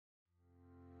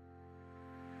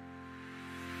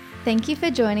Thank you for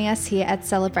joining us here at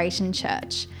Celebration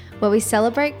Church, where we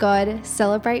celebrate God,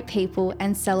 celebrate people,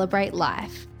 and celebrate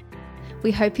life.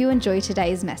 We hope you enjoy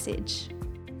today's message.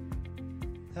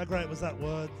 How great was that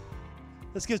word?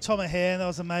 Let's give Tom a hand. That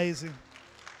was amazing.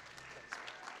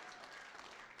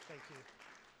 Thank you.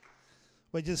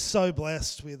 We're just so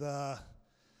blessed with a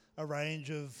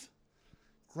range of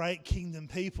great kingdom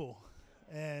people.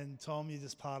 And Tom, you're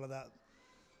just part of that.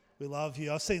 We love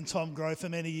you. I've seen Tom grow for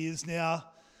many years now,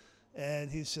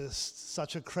 and he's just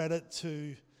such a credit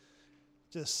to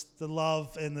just the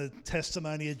love and the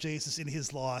testimony of Jesus in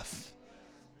his life.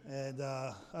 And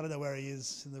I don't know where he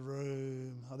is in the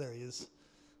room. Oh, there he is.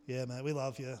 Yeah, man, we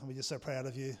love you, and we're just so proud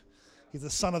of you. He's the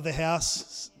son of the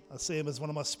house. I see him as one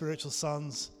of my spiritual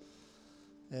sons.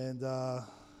 And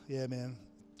yeah, man,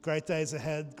 great days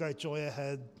ahead, great joy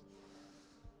ahead,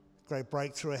 great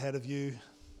breakthrough ahead of you.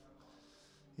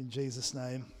 In Jesus'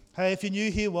 name. Hey, if you're new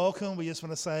here, welcome. We just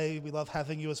want to say we love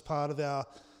having you as part of our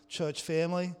church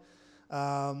family.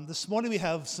 This morning we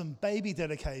have some baby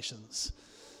dedications.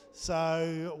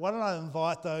 So why don't I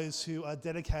invite those who are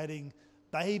dedicating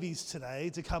babies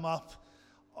today to come up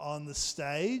on the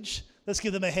stage. Let's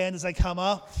give them a hand as they come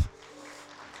up.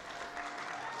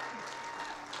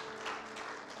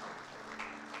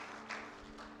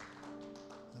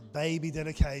 Baby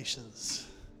dedications.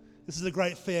 This is a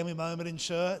great family moment in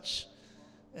church,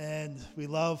 and we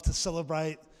love to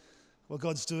celebrate what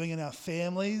God's doing in our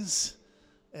families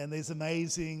and these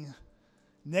amazing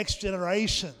next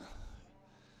generation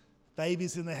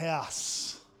babies in the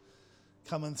house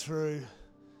coming through.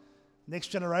 Next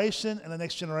generation and the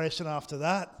next generation after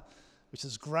that, which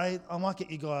is great. I might get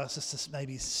you guys just to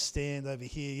maybe stand over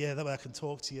here. Yeah, that way I can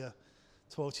talk to you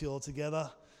all together.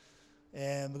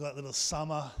 And we've got little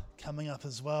Summer coming up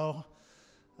as well.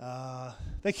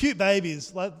 They're cute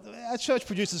babies. Like, our church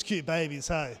produces cute babies,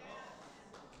 hey?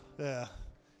 Yeah.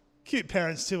 Cute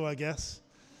parents too, I guess.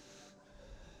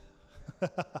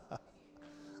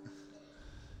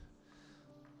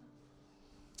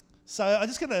 So I'm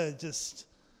just going to just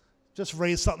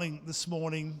read something this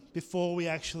morning before we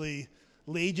actually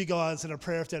lead you guys in a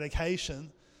prayer of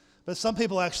dedication. But some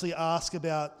people actually ask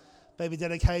about baby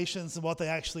dedications and what they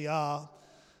actually are.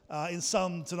 In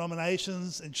some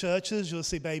denominations and churches, you'll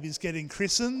see babies getting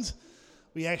christened.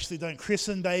 We actually don't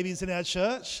christen babies in our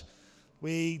church.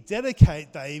 We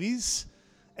dedicate babies,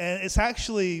 and it's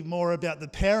actually more about the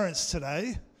parents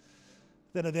today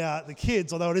than about the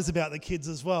kids, although it is about the kids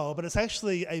as well. But it's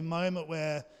actually a moment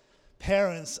where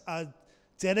parents are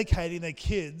dedicating their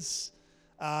kids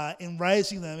in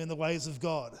raising them in the ways of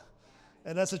God.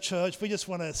 And as a church, we just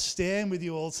want to stand with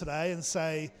you all today and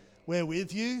say, we're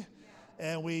with you.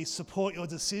 And we support your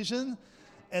decision.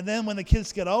 And then when the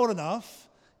kids get old enough,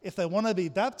 if they want to be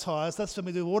baptized, that's when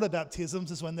we do water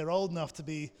baptisms, is when they're old enough to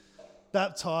be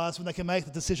baptized, when they can make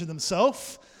the decision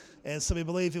themselves. And so we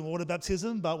believe in water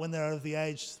baptism, but when they're of the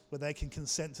age where they can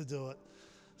consent to do it.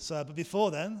 So, but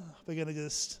before then, we're going to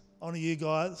just honour you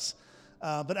guys.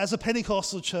 But as a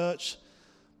Pentecostal church,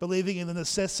 believing in the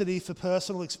necessity for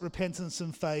personal repentance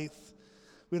and faith,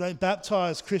 we don't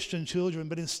baptise Christian children,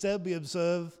 but instead we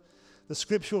observe the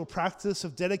scriptural practice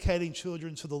of dedicating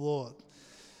children to the Lord.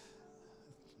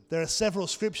 There are several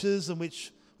scriptures in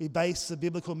which we base the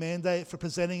biblical mandate for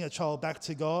presenting a child back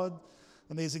to God,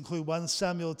 and these include 1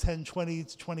 Samuel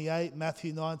 10:20-28,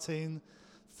 Matthew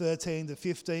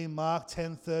 19:13-15, Mark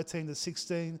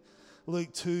 10:13-16,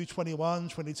 Luke 2:21,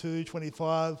 22,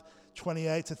 25,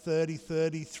 28-30,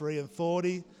 33 and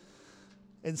 40.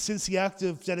 And since the act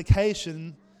of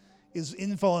dedication is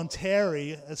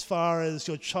involuntary as far as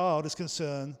your child is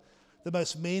concerned, the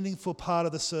most meaningful part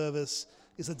of the service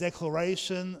is the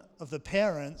declaration of the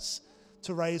parents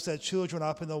to raise their children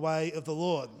up in the way of the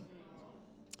Lord.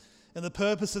 And the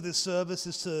purpose of this service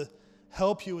is to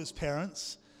help you as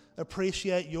parents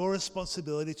appreciate your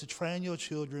responsibility to train your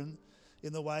children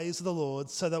in the ways of the Lord,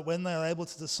 so that when they are able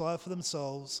to decide for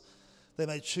themselves, they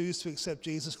may choose to accept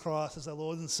Jesus Christ as their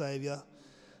Lord and Saviour.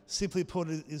 Simply put,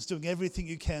 it is doing everything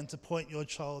you can to point your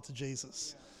child to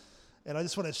Jesus. And I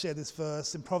just want to share this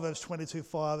verse. In Proverbs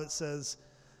 22:5, it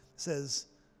says,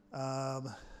 well,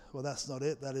 that's not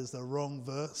it. That is the wrong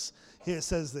verse. Here it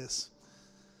says this.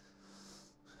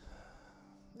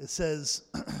 It says,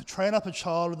 train up a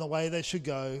child in the way they should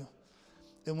go,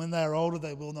 and when they are older,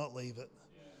 they will not leave it.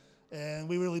 And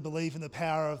we really believe in the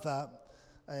power of that.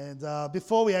 And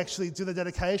before we actually do the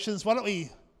dedications, why don't we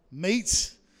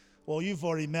meet? Well, you've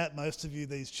already met, most of you,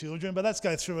 these children, but let's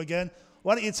go through again.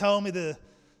 Why don't you tell me the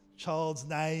child's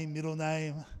name, middle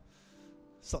name,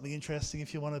 something interesting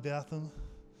if you want about them.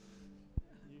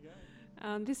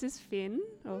 This is Finn,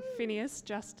 or Phineas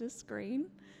Justice Green.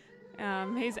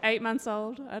 He's 8 months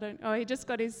old. He just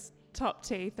got his top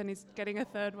teeth and he's getting a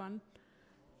third one.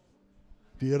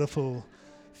 Beautiful.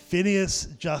 Phineas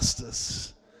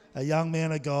Justice, a young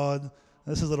man of God.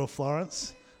 This is little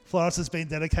Florence. Florence has been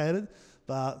dedicated,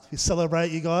 but we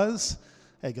celebrate you guys.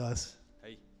 Hey, guys.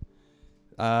 Hey.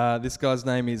 This guy's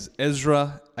name is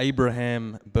Ezra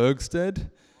Abraham Bergstead.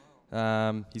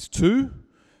 He's 2,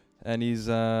 and he's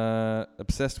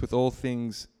obsessed with all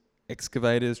things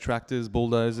excavators, tractors,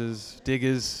 bulldozers,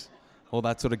 diggers, all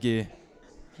that sort of gear.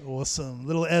 Awesome.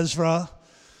 Little Ezra,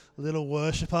 little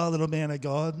worshipper, little man of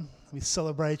God. We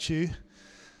celebrate you.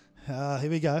 Here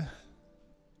we go.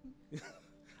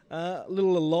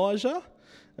 Little Elijah,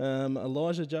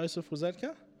 Elijah Joseph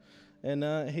Wazetka,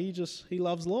 and he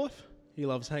loves life. He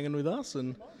loves hanging with us,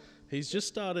 and he's just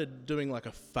started doing like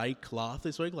a fake laugh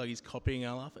this week, like he's copying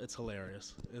our laugh. It's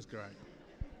hilarious. It's great.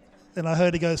 And I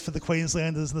heard he goes for the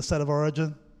Queenslanders in the state of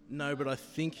origin. No, but I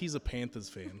think he's a Panthers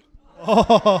fan.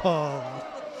 Oh,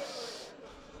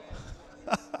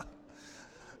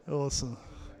 awesome.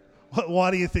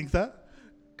 Why do you think that?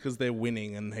 Because they're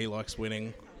winning, and he likes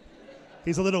winning.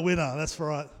 He's a little winner, that's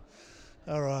right.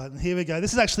 All right, and here we go.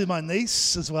 This is actually my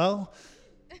niece as well.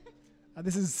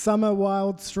 This is Summer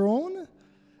Wild Strawn.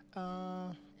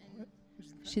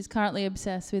 She's currently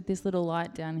obsessed with this little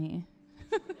light down here.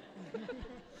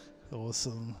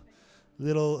 Awesome.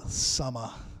 Little Summer,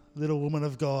 little woman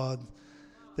of God.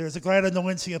 There is a great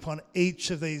anointing upon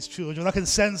each of these children. I can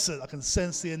sense it. I can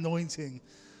sense the anointing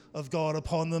of God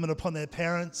upon them and upon their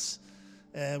parents.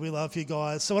 And we love you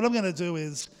guys. So what I'm going to do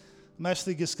is I'm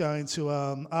actually just going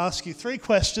to ask you 3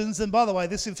 questions. And by the way,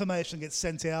 this information gets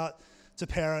sent out to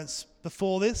parents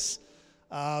before this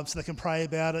so they can pray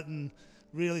about it and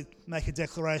really make a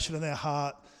declaration in their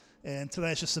heart. And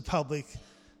today's just a public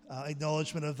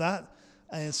acknowledgement of that.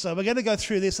 And so we're going to go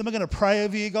through this and we're going to pray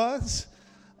over you guys.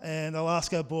 And I'll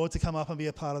ask our board to come up and be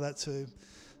a part of that too.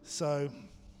 So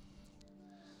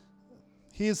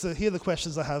here are the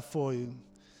questions I have for you.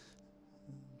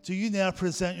 Do you now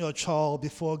present your child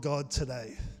before God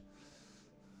today?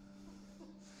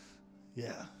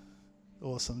 Yeah.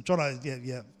 Awesome.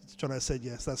 Jono said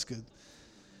yes. That's good.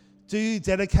 Do you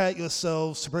dedicate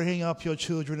yourselves to bringing up your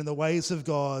children in the ways of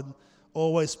God,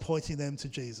 always pointing them to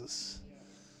Jesus?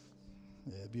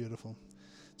 Yeah, beautiful.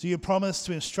 Do you promise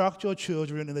to instruct your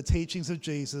children in the teachings of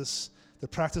Jesus, the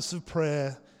practice of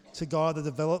prayer, to guide the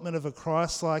development of a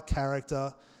Christ-like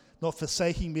character, not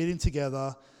forsaking meeting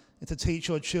together, and to teach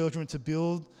your children to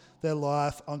build their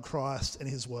life on Christ and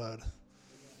His Word?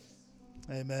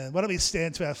 Amen. Why don't we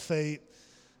stand to our feet,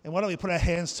 and why don't we put our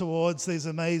hands towards these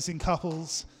amazing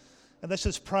couples, and let's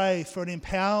just pray for an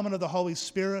empowerment of the Holy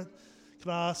Spirit.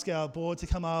 Can I ask our board to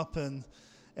come up and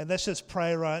let's just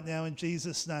pray right now in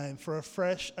Jesus' name for a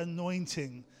fresh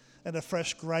anointing and a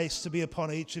fresh grace to be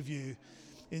upon each of you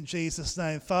in Jesus'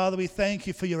 name. Father, we thank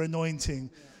you for your anointing.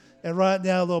 And right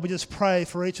now, Lord, we just pray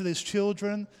for each of these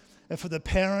children and for the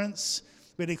parents.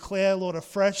 We declare, Lord, a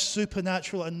fresh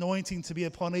supernatural anointing to be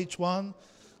upon each one.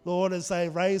 Lord, as they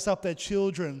raise up their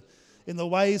children in the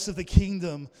ways of the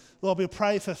kingdom, Lord, we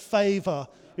pray for favor.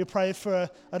 We pray for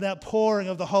an outpouring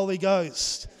of the Holy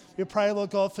Ghost. We pray,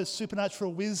 Lord God, for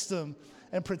supernatural wisdom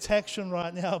and protection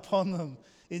right now upon them.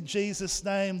 In Jesus'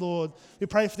 name, Lord, we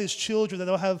pray for these children that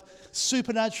they'll have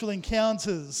supernatural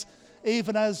encounters,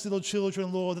 even as little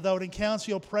children, Lord, that they would encounter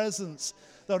your presence,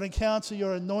 they would encounter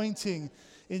your anointing.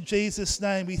 In Jesus'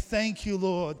 name, we thank you,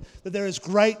 Lord, that there is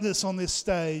greatness on this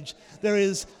stage. There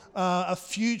is a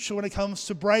future when it comes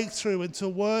to breakthrough and to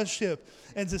worship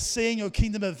and to seeing your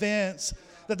kingdom advance,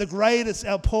 that the greatest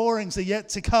outpourings are yet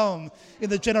to come in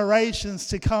the generations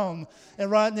to come.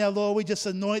 And right now, Lord, we just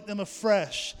anoint them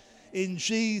afresh in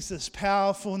Jesus'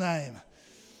 powerful name.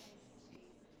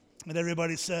 And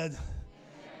everybody said,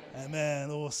 Amen.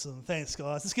 Awesome. Thanks,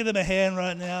 guys. Let's give them a hand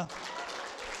right now.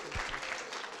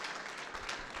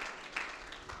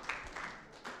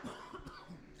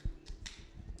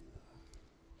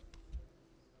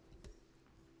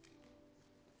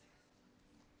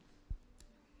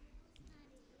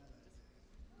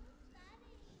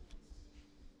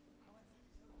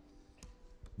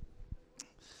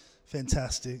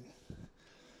 Fantastic.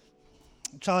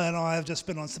 Charlie and I have just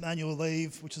been on some annual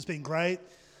leave, which has been great.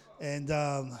 And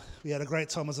we had a great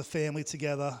time as a family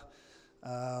together.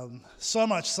 So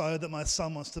much so that my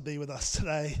son wants to be with us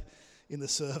today in the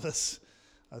service.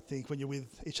 I think when you're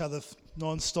with each other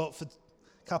non-stop for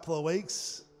a couple of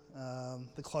weeks,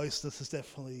 the closeness is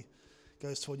definitely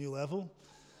goes to a new level.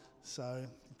 So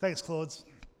thanks, Claude.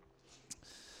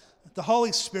 The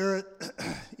Holy Spirit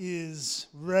is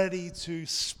ready to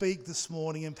speak this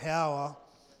morning in power.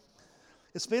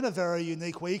 It's been a very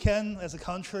unique weekend as a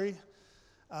country.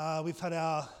 We've had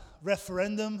our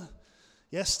referendum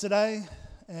yesterday,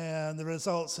 and the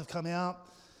results have come out.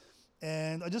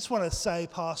 And I just want to say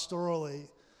pastorally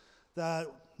that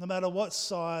no matter what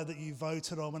side that you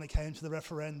voted on when it came to the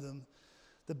referendum,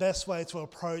 the best way to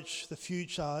approach the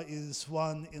future is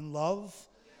one in love,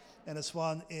 and it's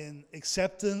one in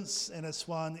acceptance, and it's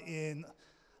one in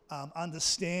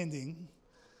understanding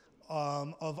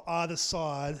of either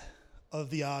side of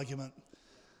the argument.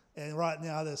 And right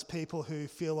now there's people who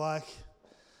feel like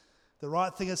the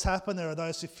right thing has happened. There are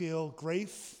those who feel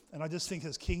grief. And I just think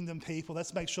as kingdom people,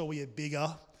 let's make sure we are bigger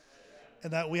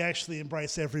and that we actually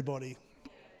embrace everybody.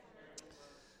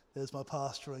 There's my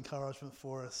pastoral encouragement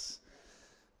for us.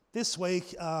 This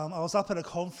week, I was up at a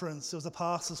conference. It was a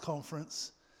pastor's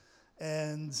conference.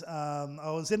 And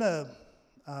I was in a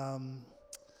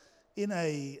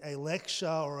lecture,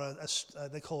 or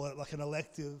they call it like an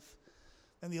elective.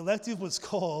 And the elective was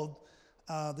called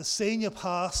the Senior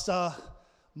Pastor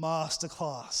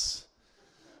Masterclass.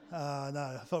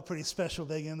 No, I felt pretty special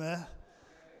being in there.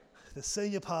 The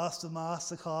Senior Pastor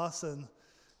Masterclass, and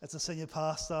as a senior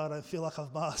pastor, I don't feel like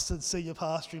I've mastered senior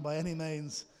pastoring by any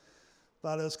means,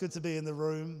 but it was good to be in the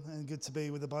room and good to be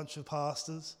with a bunch of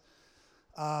pastors.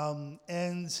 Halfway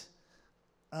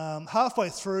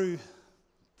through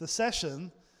the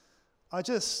session, I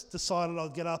just decided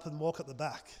I'd get up and walk at the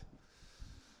back.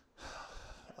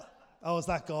 I was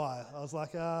that guy. I was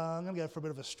like, I'm going to go for a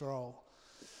bit of a stroll.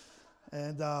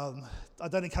 And I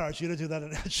don't encourage you to do that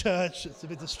in our church. It's a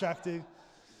bit distracting.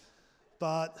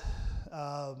 But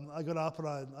I got up and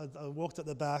I walked at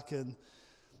the back, and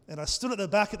I stood at the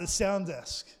back at the sound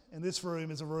desk. And this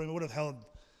room is a room, it would have held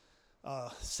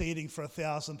seating for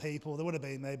 1,000 people. There would have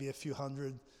been maybe a few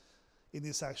hundred in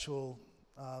this actual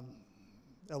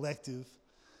elective.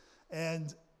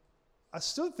 And I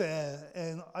stood there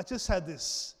and I just had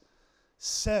this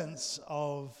sense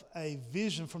of a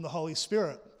vision from the Holy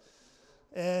Spirit.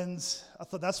 And I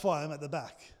thought, that's why I'm at the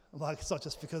back. I'm like, it's not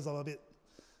just because I'm a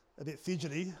bit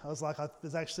fidgety. I was like,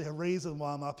 there's actually a reason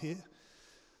why I'm up here.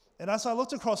 And as I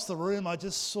looked across the room, I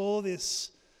just saw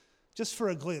this, just for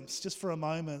a glimpse, just for a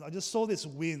moment, I just saw this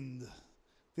wind,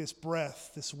 this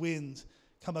breath, this wind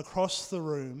come across the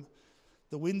room,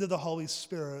 the wind of the Holy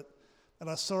Spirit,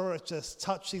 and I saw it just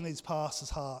touching these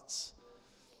pastors' hearts.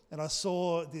 And I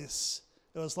saw this,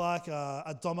 it was like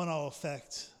a domino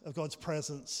effect of God's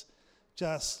presence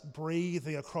just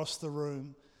breathing across the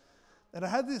room. And I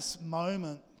had this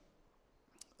moment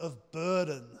of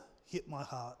burden hit my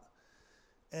heart.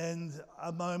 And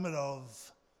a moment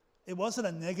of, it wasn't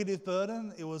a negative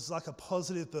burden, it was like a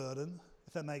positive burden,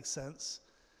 if that makes sense.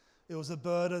 It was a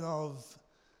burden of,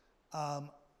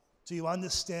 do you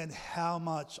understand how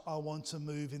much I want to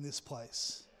move in this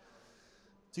place?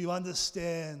 Do you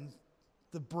understand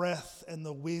the breath and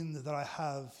the wind that I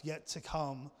have yet to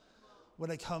come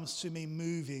when it comes to me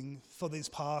moving for these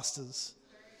pastors?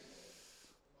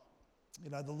 You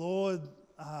know, the Lord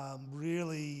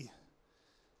really,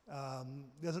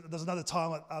 there's another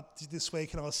time up this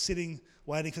week, and I was sitting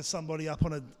waiting for somebody up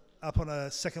on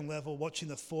a second level watching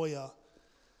the foyer.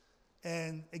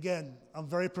 And again, I'm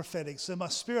very prophetic. So in my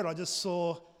spirit, I just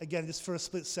saw, again, just for a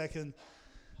split second,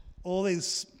 all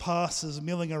these pastors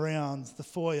milling around the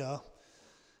foyer.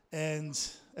 And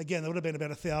again, there would have been about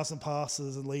 1,000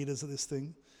 pastors and leaders of this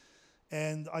thing.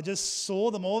 And I just saw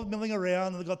them all milling around,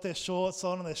 and they've got their shorts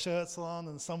on and their shirts on,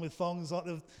 and some with thongs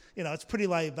on. You know, it's pretty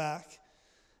laid back.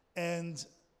 And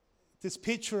this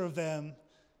picture of them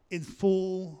in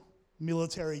full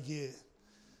military gear,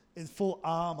 in full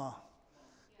armor,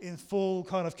 in full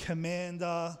kind of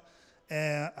commander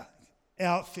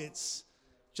outfits,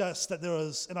 just that there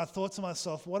was, and I thought to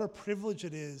myself, what a privilege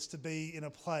it is to be in a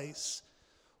place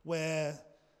where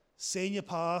senior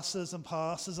pastors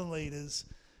and leaders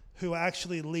who are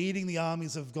actually leading the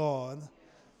armies of God,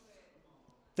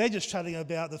 they're just chatting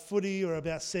about the footy or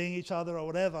about seeing each other or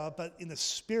whatever, but in the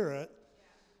spirit,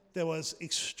 there was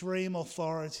extreme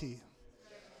authority.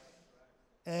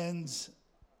 And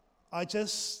I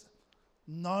just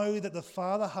know that the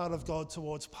Father heart of God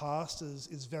towards pastors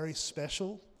is very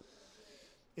special.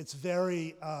 It's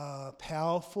very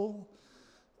powerful.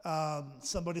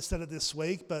 Somebody said it this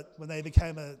week, but when they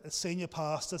became a senior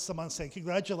pastor, someone said,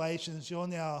 congratulations, you're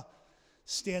now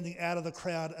standing out of the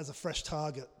crowd as a fresh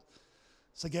target.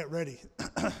 So get ready.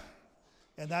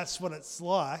 And that's what it's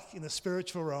like in the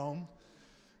spiritual realm,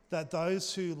 that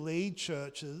those who lead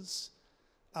churches,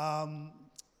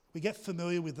 we get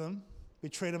familiar with them. We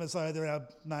treat them as though they're our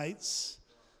mates,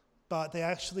 but they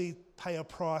actually pay a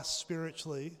price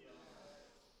spiritually,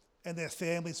 and their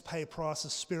families pay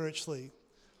prices spiritually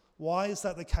Why is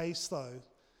that the case though?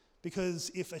 Because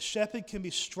if a shepherd can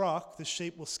be struck, the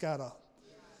sheep will scatter.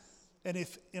 And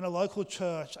if in a local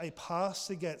church a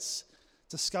pastor gets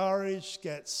discouraged,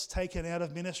 gets taken out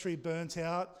of ministry, burnt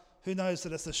out, who knows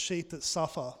that it's the sheep that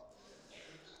suffer.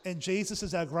 And Jesus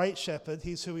is our great shepherd.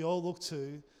 He's who we all look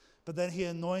to. But then he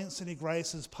anoints and he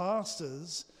graces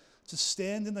pastors to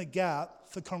stand in the gap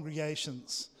for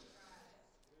congregations.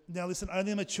 Now listen,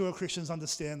 only mature Christians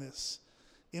understand this.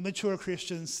 Immature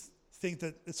Christians think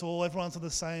that everyone's on the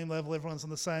same level, everyone's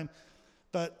on the same.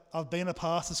 But I've been a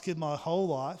pastor's kid my whole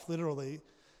life, literally.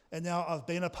 And now I've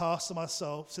been a pastor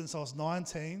myself since I was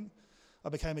 19. I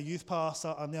became a youth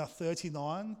pastor. I'm now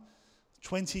 39.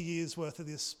 20 years worth of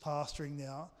this pastoring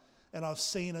now. And I've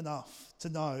seen enough to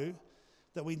know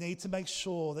that we need to make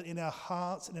sure that in our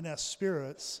hearts and in our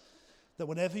spirits, that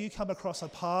whenever you come across a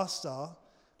pastor,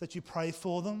 that you pray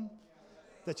for them,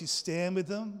 that you stand with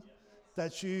them,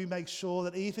 that you make sure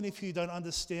that even if you don't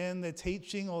understand their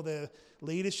teaching or their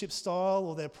leadership style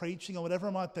or their preaching or whatever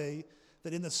it might be,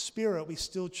 that in the spirit we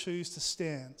still choose to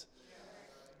stand.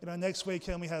 Next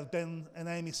weekend we have Ben and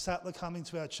Amy Sattler coming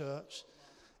to our church,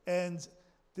 and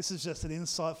this is just an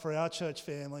insight for our church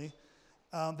family.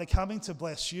 They're coming to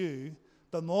bless you,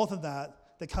 but more than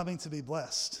that, they're coming to be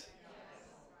blessed.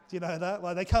 Do you know that?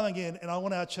 Like, they're coming in, and I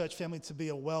want our church family to be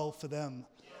a well for them.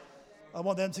 I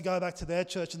want them to go back to their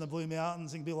church in the Blue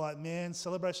Mountains and be like, man,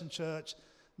 Celebration Church,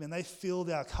 man, they filled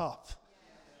our cup.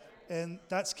 And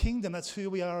that's kingdom. That's who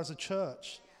we are as a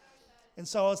church. And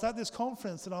so I was at this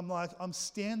conference and I'm like, I'm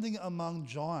standing among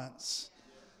giants.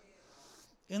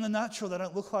 In the natural, they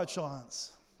don't look like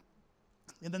giants.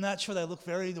 In the natural, they look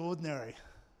very ordinary.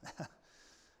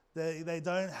 They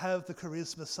don't have the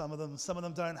charisma, some of them. Some of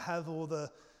them don't have all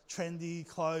the trendy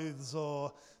clothes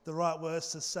or the right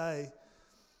words to say.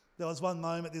 There was one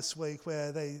moment this week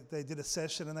where they did a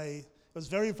session and it was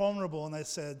very vulnerable, and they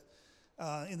said,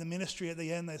 in the ministry at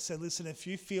the end, they said, listen, if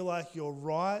you feel like you're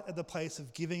right at the place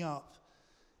of giving up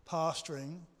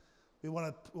pastoring, we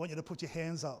want you to put your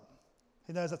hands up.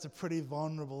 He knows that's a pretty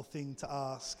vulnerable thing to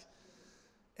ask.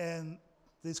 And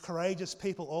these courageous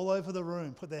people all over the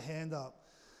room put their hand up.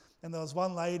 And there was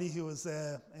one lady who was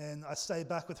there, and I stayed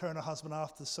back with her and her husband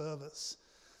after the service.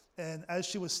 And as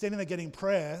she was standing there getting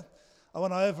prayer, I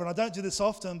went over, and I don't do this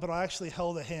often, but I actually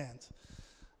held her hand.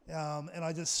 And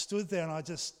I just stood there, and I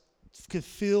just could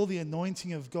feel the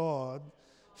anointing of God,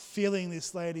 feeling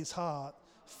this lady's heart,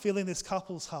 feeling this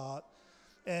couple's heart.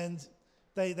 And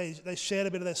they shared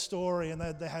a bit of their story, and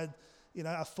they had,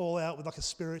 a fallout with like a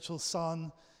spiritual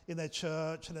son in their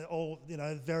church, and they're all,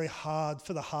 very hard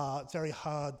for the heart, very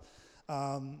hard.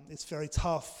 It's very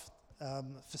tough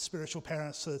for spiritual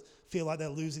parents to feel like they're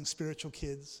losing spiritual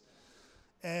kids.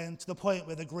 And to the point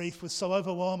where the grief was so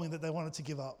overwhelming that they wanted to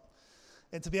give up.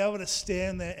 And to be able to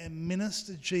stand there and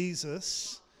minister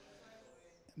Jesus,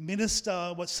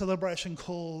 minister what Celebration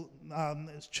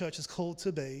Church is called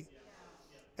to be.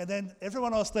 And then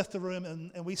everyone else left the room,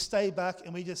 and we stayed back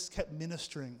and we just kept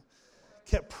ministering,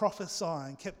 kept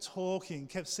prophesying, kept talking,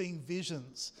 kept seeing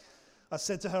visions. I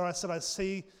said to her, I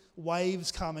see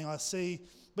waves coming. I see,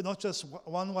 but not just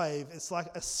one wave. It's like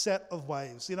a set of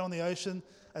waves. On the ocean,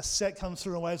 a set comes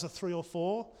through in waves of 3 or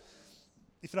 4.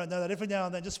 If you don't know that, every now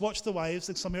and then, just watch the waves,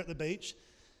 like some here at the beach,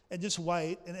 and just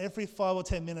wait. And every 5 or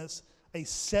 10 minutes, a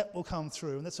set will come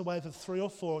through. And that's a wave of 3 or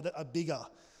 4 that are bigger.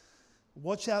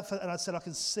 Watch out for, and I said, I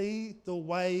can see the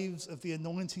waves of the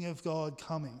anointing of God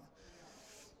coming.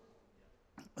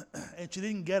 And she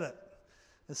didn't get it.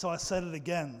 And so I said it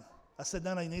again. I said,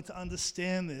 no, you need to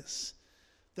understand this.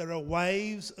 There are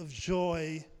waves of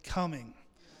joy coming.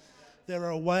 There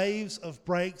are waves of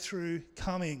breakthrough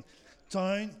coming.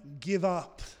 Don't give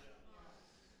up.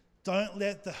 Don't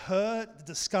let the hurt, the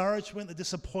discouragement, the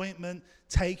disappointment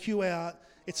take you out.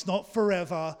 It's not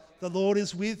forever. The Lord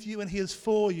is with you and He is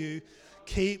for you.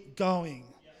 Keep going.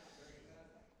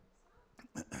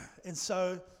 And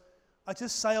so I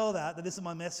just say all that isn't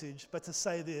my message, but to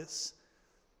say this,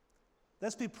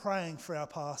 let's be praying for our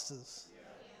pastors.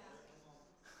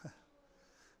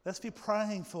 Let's be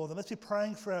praying for them. Let's be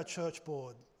praying for our church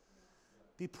board.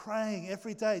 Be praying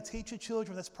every day. Teach your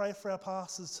children. Let's pray for our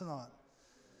pastors tonight.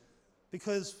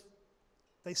 Because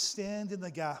they stand in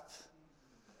the gap.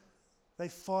 They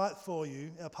fight for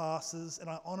you, our pastors,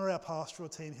 and I honour our pastoral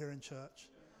team here in church.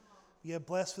 We are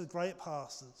blessed with great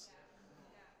pastors.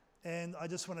 And I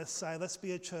just want to say, let's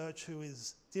be a church who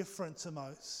is different to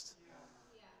most,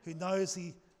 who knows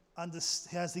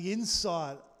has the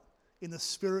insight in the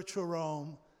spiritual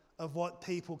realm of what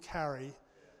people carry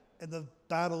and the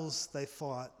battles they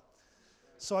fight.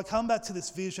 So I come back to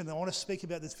this vision, and I want to speak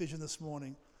about this vision this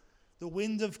morning. The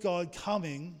wind of God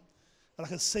coming But I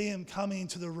could see him coming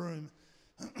into the room,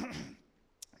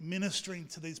 ministering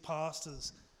to these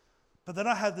pastors. But then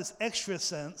I had this extra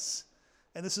sense,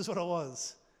 and this is what it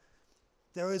was.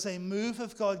 There is a move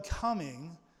of God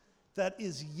coming that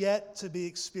is yet to be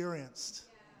experienced.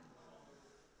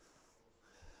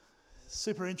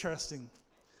 Super interesting.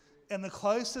 And the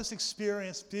closest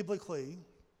experience biblically,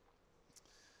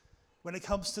 when it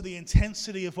comes to the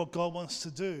intensity of what God wants to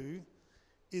do,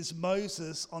 is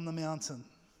Moses on the mountain.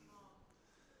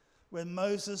 When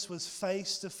Moses was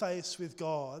face to face with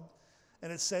God, and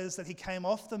it says that he came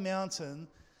off the mountain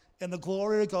and the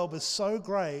glory of God was so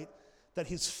great that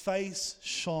his face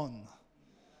shone.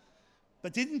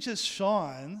 But didn't just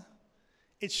shine,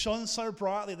 it shone so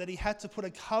brightly that he had to put a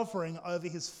covering over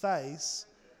his face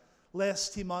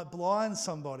lest he might blind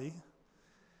somebody.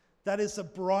 That is the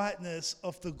brightness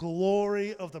of the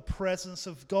glory of the presence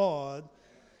of God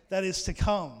that is to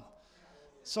come.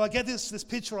 So I get this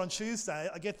picture on Tuesday,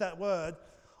 I get that word.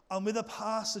 I'm with a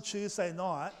pastor Tuesday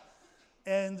night,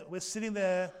 and we're sitting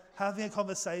there having a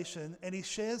conversation, and he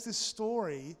shares this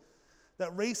story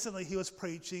that recently he was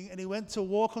preaching, and he went to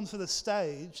walk onto the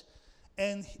stage,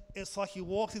 and it's like he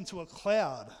walked into a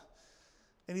cloud.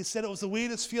 And he said it was the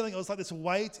weirdest feeling. It was like this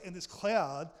weight in this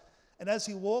cloud. And as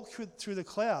he walked through the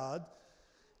cloud,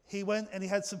 he went and he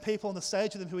had some people on the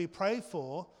stage with him who he prayed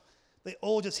for. They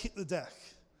all just hit the deck.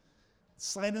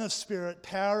 Slain in the Spirit,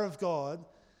 power of God.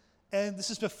 And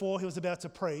this is before he was about to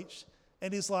preach.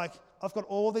 And he's like, I've got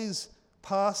all these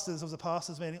pastors, it was a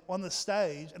pastor's meeting, on the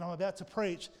stage, and I'm about to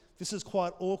preach. This is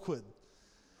quite awkward.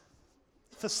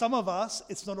 For some of us,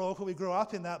 it's not awkward. We grew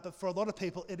up in that. But for a lot of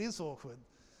people, it is awkward.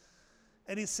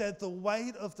 And he said the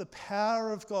weight of the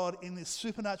power of God in this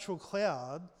supernatural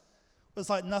cloud was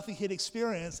like nothing he'd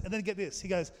experienced. And then get this, he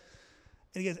goes,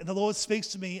 and the Lord speaks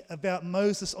to me about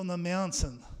Moses on the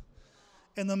mountain.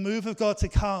 And the move of God to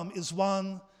come is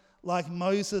one like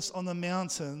Moses on the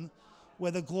mountain,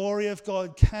 where the glory of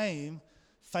God came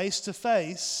face to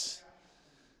face.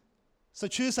 So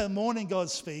Tuesday morning,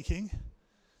 God's speaking.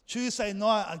 Tuesday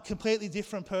night, a completely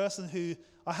different person who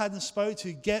I hadn't spoke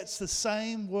to gets the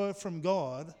same word from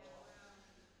God.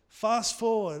 Fast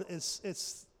forward,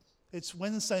 it's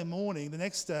Wednesday morning, the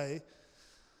next day.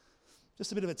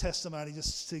 Just a bit of a testimony,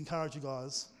 just to encourage you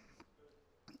guys.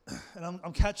 And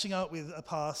I'm catching up with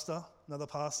another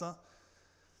pastor,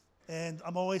 and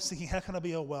I'm always thinking, how can I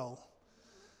be a well?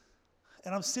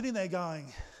 And I'm sitting there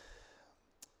going,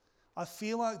 I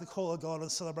feel like the call of God on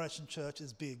Celebration Church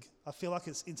is big. I feel like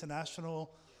it's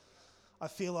international. I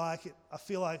feel like,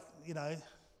 there's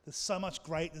so much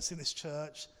greatness in this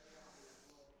church.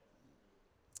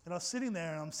 And I was sitting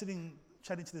there, and I'm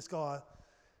chatting to this guy,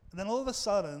 and then all of a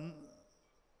sudden,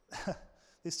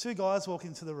 there's two guys walk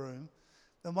into the room,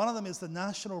 and one of them is the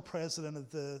national president of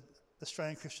the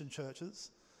Australian Christian Churches,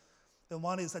 and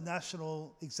one is the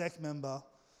national exec member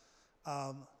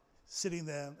sitting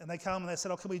there. And they come and they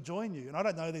said, can we join you? And I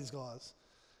don't know these guys.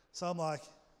 So I'm like,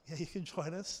 yeah, you can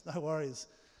join us, no worries.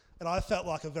 And I felt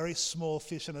like a very small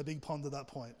fish in a big pond at that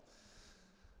point.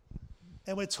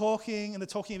 And we're talking, and they're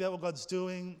talking about what God's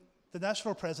doing. The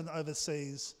national president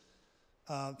oversees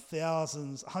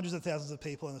hundreds of thousands of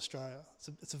people in Australia.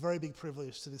 It's a very big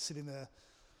privilege to be sitting there.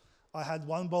 I had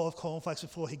one bowl of cornflakes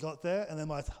before he got there, and then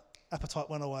my appetite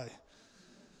went away.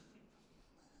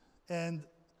 And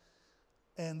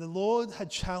the Lord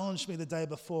had challenged me the day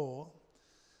before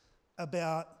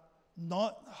about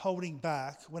not holding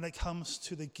back when it comes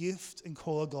to the gift and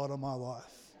call of God on my life.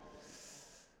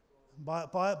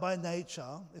 By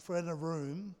nature, if we're in a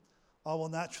room, I will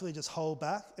naturally just hold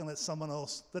back and let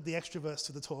the extroverts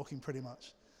do the talking pretty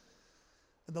much.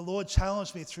 And the Lord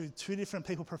challenged me through two different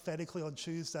people prophetically on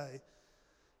Tuesday.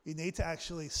 You need to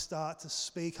actually start to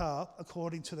speak up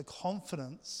according to the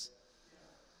confidence.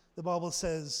 The Bible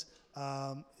says,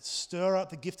 stir up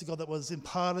the gift of God that was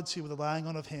imparted to you with the laying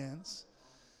on of hands.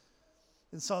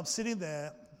 And so I'm sitting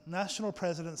there, national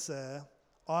president's there,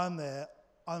 I'm there,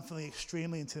 I'm feeling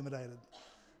extremely intimidated.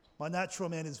 My natural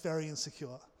man is very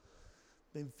insecure.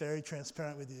 Being very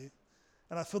transparent with you.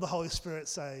 And I feel the Holy Spirit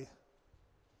say,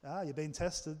 you're being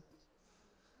tested.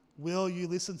 Will you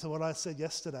listen to what I said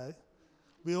yesterday?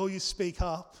 Will you speak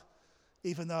up,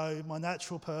 even though my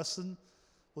natural person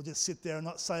will just sit there and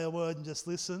not say a word and just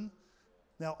listen?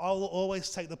 Now, I will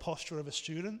always take the posture of a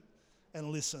student and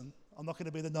listen. I'm not going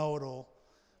to be the know-it-all.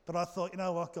 But I thought, you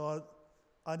know what, God,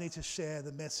 I need to share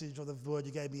the message or the word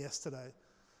you gave me yesterday.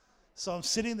 So I'm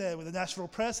sitting there with the national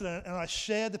president, and I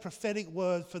shared the prophetic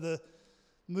word for the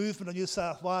movement of New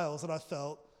South Wales that I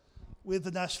felt with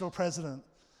the national president.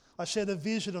 I shared a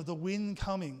vision of the wind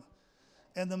coming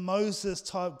and the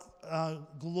Moses-type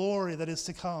glory that is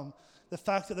to come. The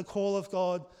fact that the call of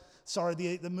God,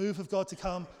 the move of God to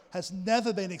come has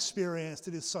never been experienced.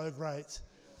 It is so great.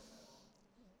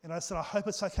 And I said, I hope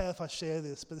it's okay if I share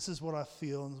this, but this is what I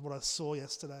feel and what I saw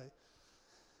yesterday.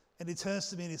 And he turns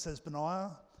to me and he says,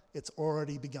 Benaiah, it's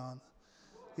already begun.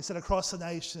 He said, across the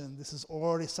nation, this is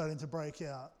already starting to break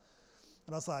out.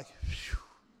 And I was like, phew.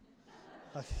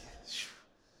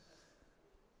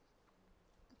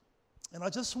 And I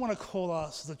just want to call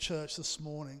us as a church this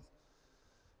morning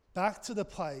back to the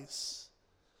place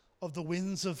of the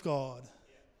winds of God,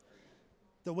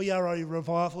 that we are a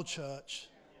revival church,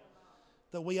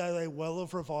 that we are a well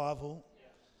of revival,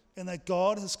 and that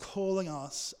God is calling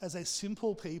us as a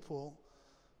simple people,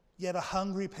 yet a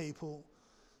hungry people,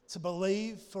 to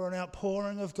believe for an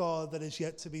outpouring of God that is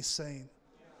yet to be seen.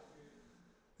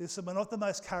 Listen, we're not the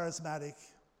most charismatic.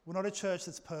 We're not a church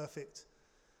that's perfect.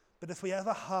 But if we have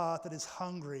a heart that is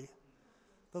hungry,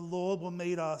 the Lord will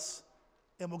meet us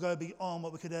and will go beyond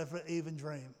what we could ever even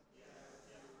dream.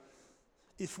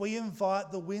 If we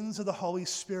invite the winds of the Holy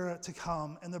Spirit to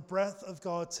come and the breath of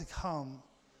God to come,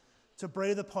 to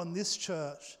breathe upon this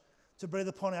church, to breathe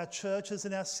upon our churches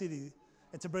in our city,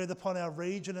 and to breathe upon our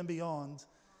region and beyond,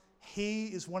 He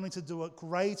is wanting to do it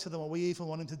greater than what we even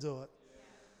want Him to do it.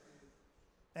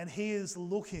 And He is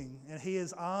looking and He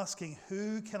is asking,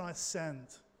 who can I send?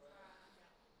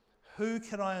 Who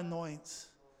can I anoint?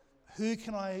 Who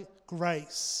can I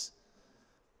grace?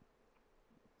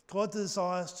 God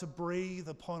desires to breathe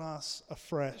upon us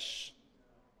afresh.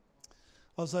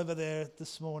 I was over there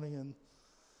this morning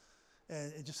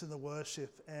and just in the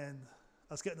worship, and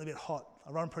I was getting a bit hot.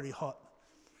 I run pretty hot.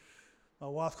 My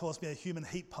wife calls me a human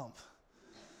heat pump.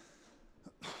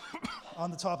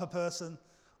 I'm the type of person,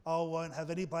 I won't have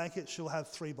any blankets, she'll have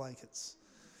 3 blankets.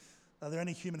 Are there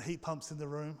any human heat pumps in the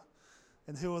room?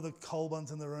 And who are the cold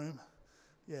ones in the room?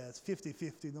 Yeah, it's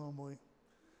 50-50 normally.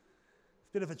 It's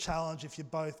a bit of a challenge if you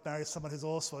both marry someone who's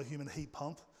also a human heat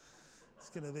pump. It's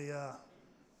going to be a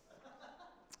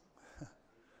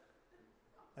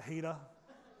heater.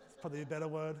 It's probably a better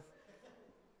word.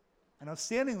 And I'm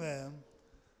standing there,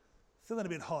 feeling a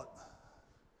bit hot.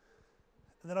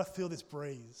 And then I feel this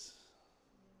breeze.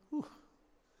 Whew.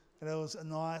 And it was a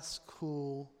nice,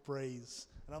 cool breeze.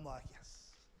 And I'm like,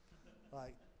 yes.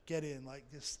 Like, get in, like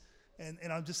just, and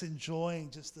I'm just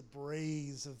enjoying just the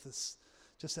breeze of this,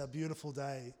 just our beautiful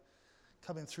day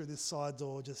coming through this side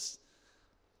door,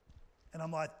 and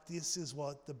I'm like, this is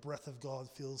what the breath of God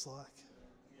feels like.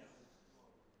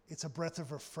 It's a breath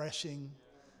of refreshing.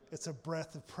 It's a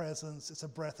breath of presence. It's a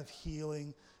breath of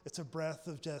healing. It's a breath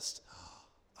of just,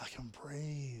 I can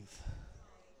breathe.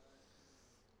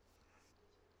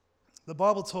 The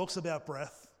Bible talks about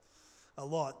breath a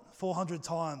lot. 400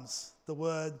 times the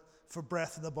word for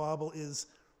breath in the Bible is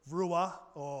ruah,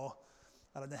 or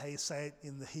I don't know how you say it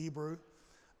in the Hebrew,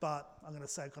 but I'm going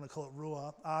to call it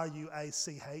ruah,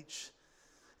 R-U-A-C-H.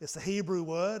 It's the Hebrew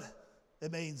word.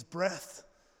 It means breath,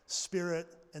 spirit,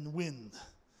 and wind.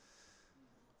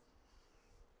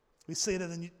 We see it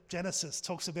in Genesis.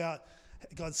 Talks about,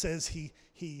 God says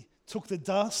he took the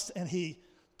dust and He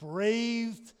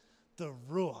breathed the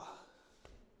ruah,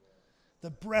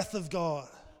 the breath of God.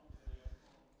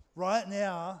 Right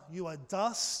now, you are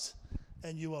dust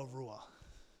and you are ruah.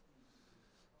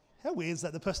 How weird is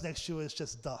that? The person next to you is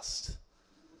just dust.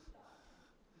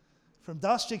 From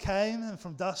dust you came, and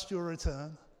from dust you'll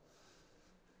return.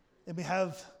 And we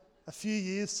have a few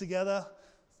years together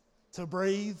to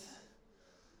breathe.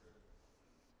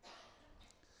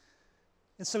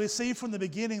 And so we see from the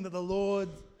beginning that the Lord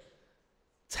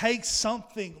takes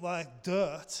something like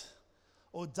dirt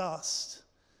or dust,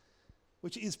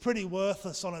 which is pretty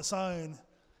worthless on its own,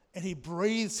 and He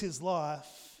breathes His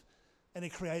life and He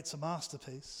creates a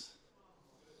masterpiece.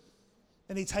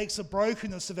 And He takes the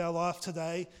brokenness of our life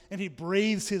today and He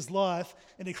breathes His life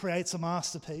and He creates a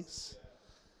masterpiece.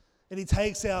 And He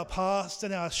takes our past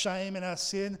and our shame and our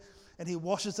sin and He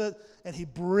washes it and He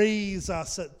breathes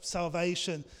us at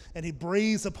salvation and He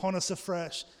breathes upon us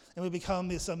afresh, and we become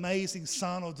this amazing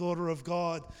son or daughter of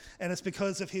God, and it's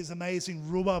because of His amazing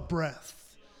ruah breath.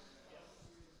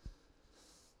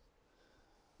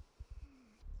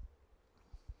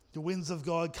 The winds of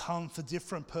God come for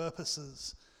different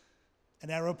purposes, and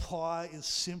our reply is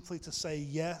simply to say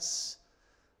yes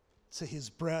to His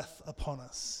breath upon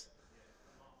us.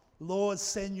 Lord,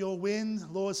 send your wind.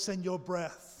 Lord, send your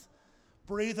breath.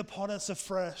 Breathe upon us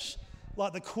afresh,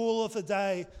 like the cool of the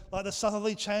day, like the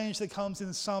southerly change that comes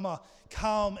in summer.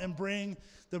 Come and bring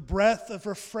the breath of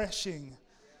refreshing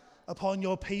upon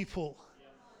your people.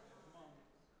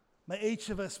 May each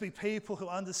of us be people who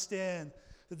understand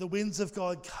that the winds of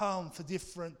God come for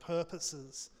different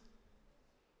purposes.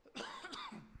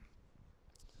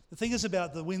 The thing is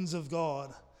about the winds of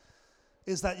God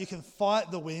is that you can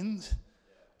fight the wind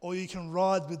or you can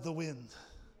ride with the wind.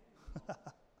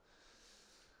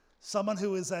 Someone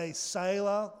who is a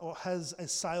sailor or has a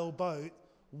sailboat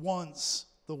wants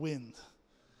the wind.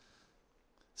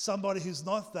 Somebody who's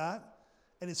not that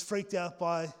and is freaked out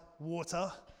by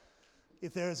water,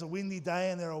 if there is a windy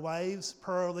day and there are waves,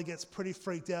 probably gets pretty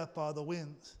freaked out by the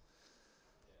wind.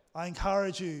 I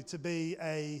encourage you to be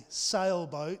a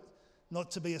sailboat,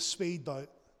 not to be a speedboat.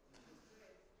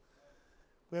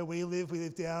 Where we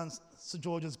live down St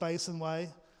George's Basin Way,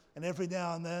 and every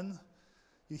now and then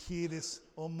you hear this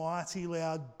almighty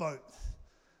loud boat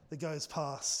that goes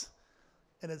past.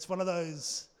 And it's one of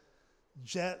those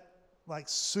jet, like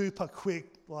super quick,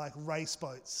 like race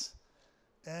boats.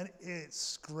 And it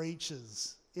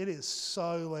screeches. It is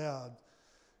so loud.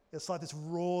 It's like this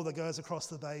roar that goes across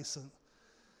the basin.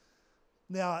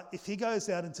 Now, if he goes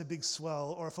out into big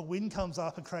swell, or if a wind comes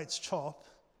up and creates chop,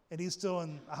 and he's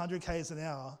doing 100 k's an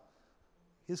hour,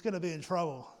 he's going to be in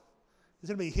trouble. He's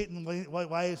going to be hitting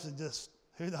waves and just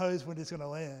who knows when he's going to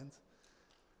land.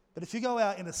 But if you go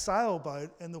out in a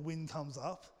sailboat and the wind comes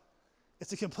up,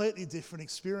 it's a completely different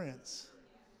experience.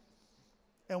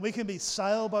 And we can be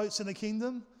sailboats in the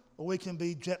kingdom, or we can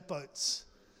be jet boats.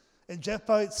 And jet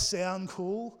boats sound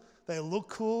cool, they look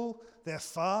cool, they're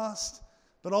fast,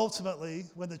 but ultimately,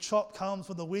 when the chop comes,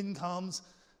 when the wind comes,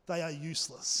 they are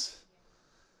useless.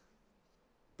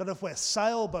 But if we're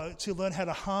sailboats who learn how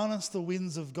to harness the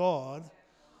winds of God,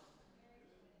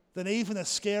 then even the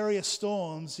scariest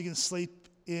storms, you can sleep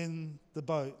in the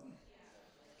boat.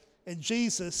 And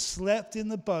Jesus slept in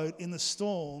the boat in the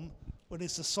storm when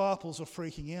his disciples were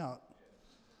freaking out.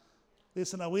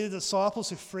 Listen, are we the disciples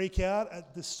who freak out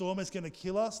at the storm is going to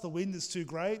kill us, the wind is too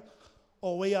great?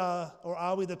 Or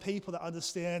are we the people that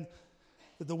understand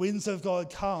that the winds of God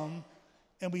come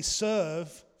and we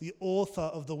serve the author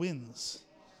of the winds?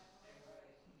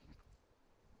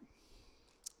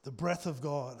 The breath of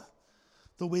God,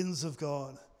 the winds of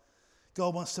God.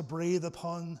 God wants to breathe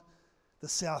upon the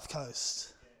south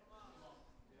coast.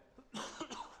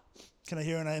 Can I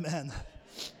hear an amen?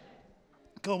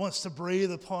 God wants to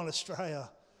breathe upon Australia.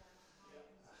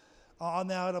 I'm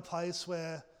now at a place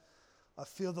where I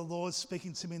feel the Lord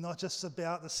speaking to me not just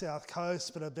about the south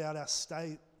coast, but about our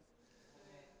state.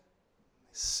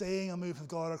 Seeing a move of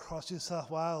God across New South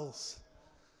Wales.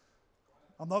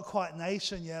 I'm not quite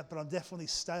nation yet, but I'm definitely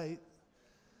state.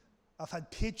 I've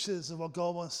had pictures of what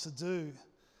God wants to do.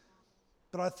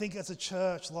 But I think as a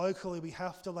church, locally, we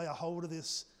have to lay a hold of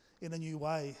this in a new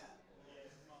way.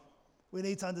 We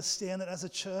need to understand that as a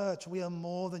church, we are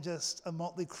more than just a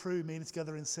motley crew meeting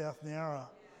together in South Nowra.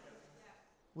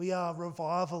 We are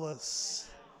revivalists.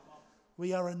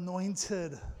 We are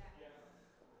anointed.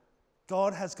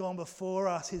 God has gone before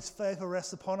us. His favor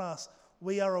rests upon us.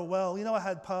 We are a well. You know, I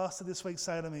had a pastor this week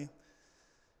say to me,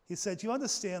 he said, do you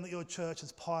understand that your church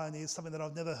has pioneered something that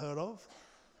I've never heard of?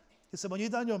 He said, when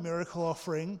you've done your miracle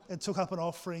offering and took up an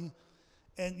offering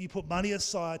and you put money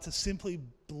aside to simply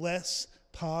bless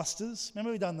pastors.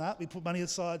 Remember we done that? We put money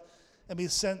aside and we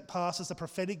sent pastors a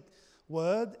prophetic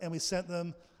word and we sent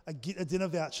them a dinner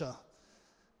voucher.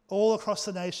 All across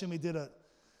the nation we did it.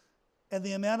 And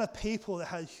the amount of people that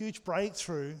had huge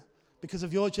breakthrough because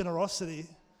of your generosity.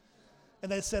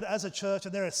 And they said, as a church,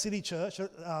 and they're a city church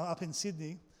up in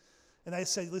Sydney, and they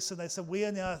said, listen, we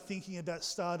are now thinking about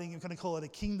starting, we're going to call it a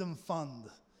kingdom fund,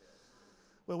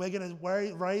 where we're going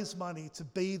to raise money to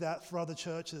be that for other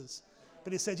churches.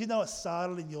 But he said, you know it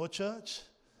started in your church?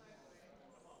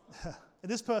 And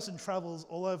this person travels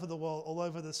all over the world, all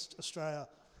over Australia,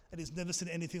 and he's never seen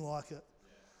anything like it.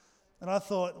 And I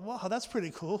thought, wow, that's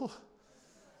pretty cool.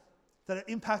 That it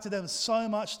impacted them so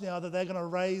much now that they're going to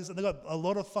raise, and they've got a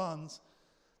lot of funds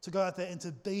to go out there and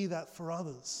to be that for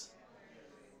others.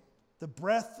 The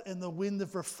breath and the wind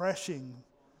of refreshing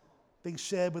being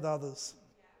shared with others.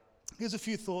 Here's a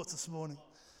few thoughts this morning.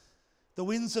 The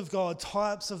winds of God,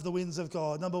 types of the winds of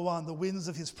God. Number one, the winds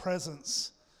of his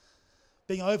presence.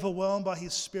 Being overwhelmed by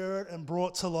his spirit and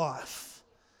brought to life.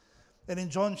 And in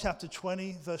John chapter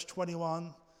 20, verse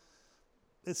 21,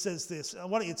 it says this.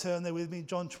 Why don't you turn there with me?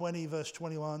 John 20, verse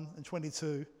 21 and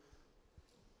 22.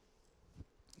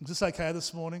 Is this okay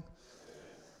this morning?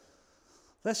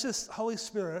 Let's just, Holy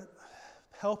Spirit,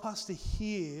 help us to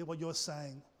hear what you're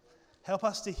saying. Help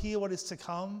us to hear what is to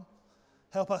come.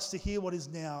 Help us to hear what is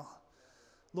now.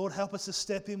 Lord, help us to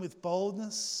step in with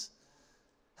boldness.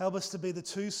 Help us to be the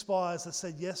 2 spies that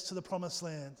said yes to the promised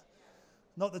land,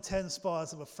 not the 10 spies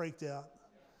that were freaked out.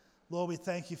 Lord, we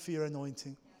thank you for your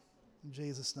anointing. In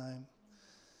Jesus' name.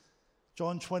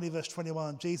 John 20, verse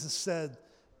 21, Jesus said,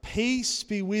 Peace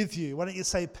be with you. Why don't you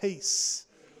say peace?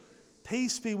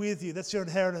 Peace be with you. That's your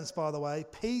inheritance, by the way.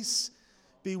 Peace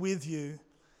be with you.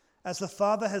 As the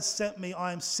Father has sent me,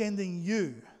 I am sending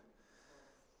you.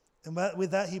 And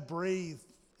with that he breathed,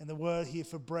 and the word here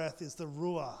for breath is the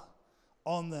ruah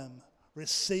on them.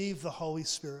 Receive the Holy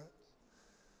Spirit.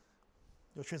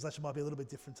 Your translation might be a little bit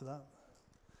different to that.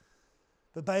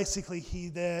 But basically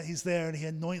he's there and he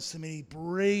anoints them and he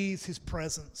breathes his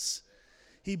presence.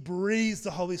 He breathes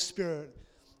the Holy Spirit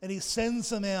and he sends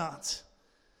them out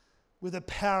with the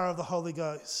power of the Holy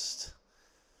Ghost.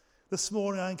 This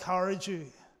morning I encourage you,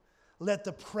 let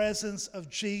the presence of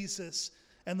Jesus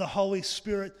and the Holy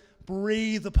Spirit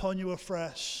breathe upon you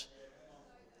afresh.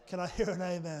 Can I hear an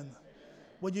amen?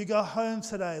 When you go home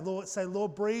today, Lord, say,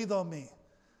 Lord, breathe on me.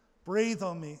 Breathe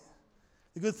on me.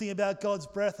 The good thing about God's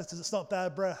breath is it's not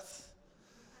bad breath.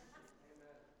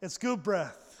 It's good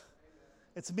breath.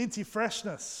 It's minty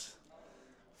freshness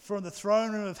from the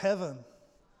throne room of heaven.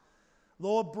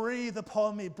 Lord, breathe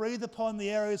upon me. Breathe upon the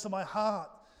areas of my heart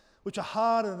which are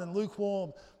hardened and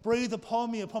lukewarm. Breathe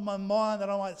upon me, upon my mind, that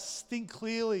I might think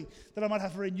clearly, that I might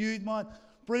have a renewed mind.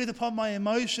 Breathe upon my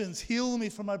emotions. Heal me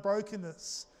from my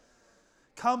brokenness.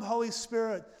 Come, Holy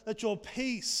Spirit, let your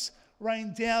peace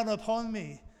rain down upon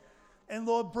me. And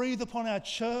Lord, breathe upon our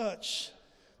church,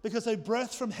 because a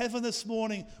breath from heaven this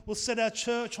morning will set our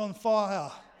church on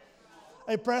fire.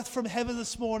 A breath from heaven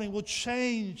this morning will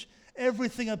change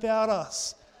everything about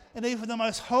us. And even the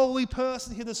most holy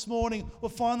person here this morning will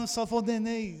find themselves on their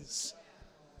knees.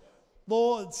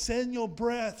 Lord, send your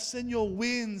breath, send your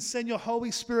wind, send your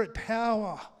Holy Spirit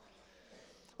power.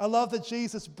 I love that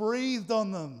Jesus breathed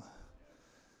on them.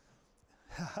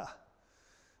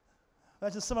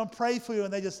 Imagine someone prayed for you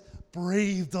and they just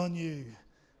breathed on you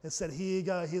and said, here you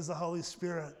go, here's the Holy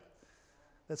Spirit.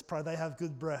 Let's pray. They have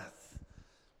good breath,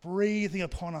 breathing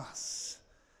upon us.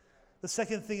 The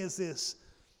second thing is this.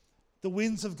 The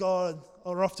winds of God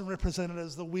are often represented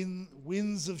as the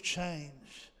winds of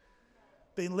change,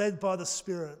 being led by the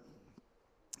Spirit.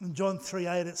 In John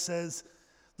 3:8 it says,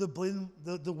 the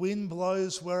wind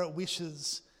blows where it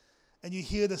wishes, and you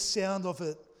hear the sound of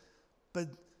it, but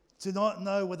do not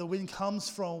know where the wind comes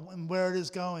from and where it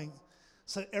is going.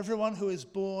 So is everyone who is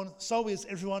born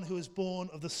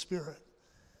of the Spirit.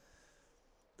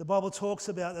 The Bible talks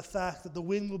about the fact that the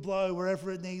wind will blow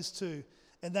wherever it needs to,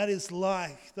 and that is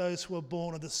like those who are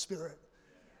born of the Spirit.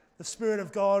 The Spirit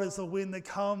of God is the wind that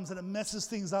comes and it messes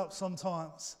things up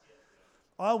sometimes.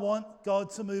 I want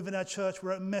God to move in our church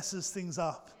where it messes things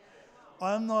up.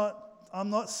 I'm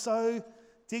not so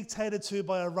dictated to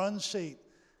by a run sheet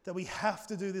that we have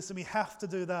to do this and we have to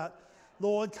do that.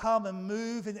 Lord, come and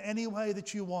move in any way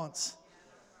that you want.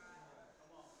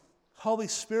 Holy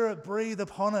Spirit, breathe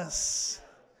upon us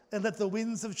and let the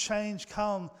winds of change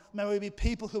come. May we be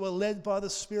people who are led by the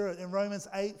Spirit. In Romans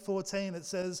 8:14 it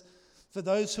says, for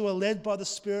those who are led by the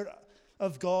Spirit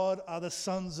of God are the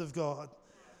sons of God.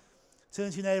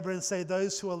 Turn to your neighbor and say,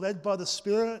 those who are led by the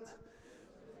Spirit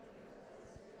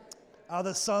are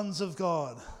the sons of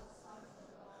God.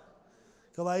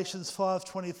 Galatians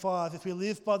 5:25, if we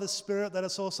live by the Spirit, let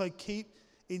us also keep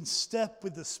in step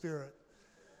with the Spirit.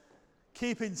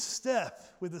 Keep in step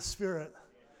with the Spirit.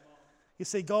 You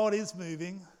see, God is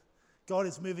moving. God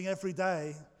is moving every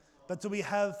day. But do we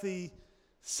have the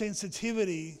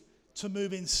sensitivity to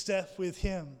move in step with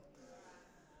Him?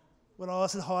 When I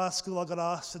was in high school, I got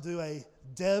asked to do a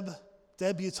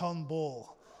debutante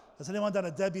ball. Has anyone done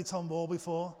a debutante ball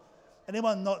before?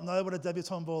 Anyone not know what a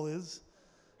debutante ball is?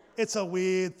 It's a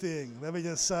weird thing, let me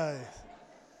just say.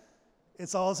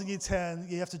 It's I was in year 10,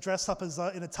 you have to dress up as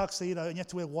in a tuxedo and you have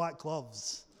to wear white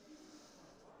gloves.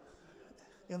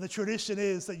 And the tradition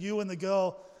is that you and the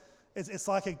girl, it's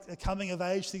like a coming of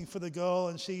age thing for the girl,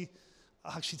 and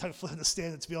I actually don't fully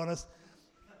understand it, to be honest.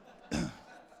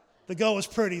 The girl was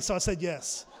pretty, so I said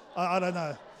yes. I don't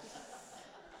know.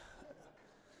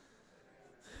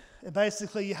 And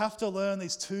basically, you have to learn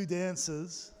these two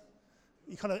dances.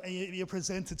 You're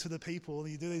presented to the people,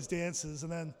 and you do these dances,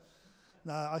 and then,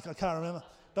 no, I can't remember.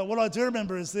 But what I do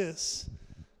remember is this,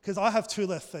 because I have two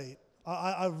left feet.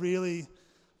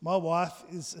 My wife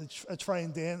is a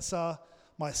trained dancer.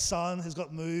 My son has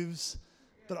got moves,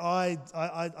 but I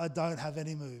don't have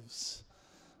any moves.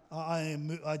 I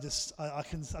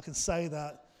can say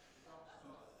that.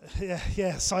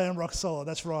 Yes, I am rock solid.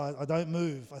 That's right. I don't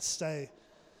move. I stay.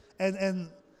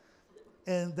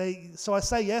 So I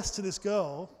say yes to this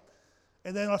girl,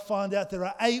 and then I find out there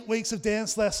are 8 weeks of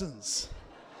dance lessons.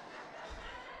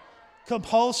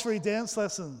 Compulsory dance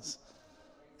lessons.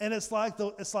 And it's like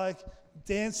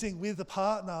dancing with a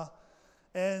partner,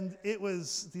 and it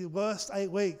was the worst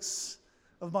 8 weeks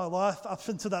of my life up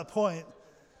until that point.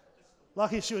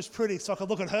 Lucky she was pretty, so I could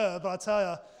look at her, but I tell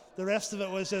you, the rest of it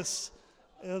was just,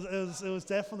 it was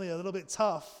definitely a little bit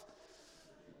tough.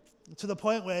 To the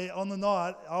point where on the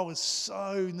night, I was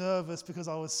so nervous because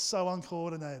I was so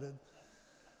uncoordinated.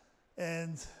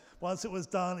 And once it was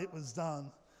done, it was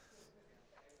done.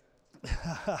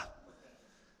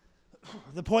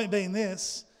 The point being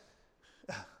this,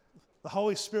 the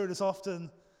Holy Spirit is often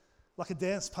like a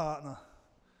dance partner.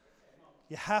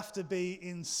 You have to be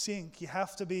in sync. You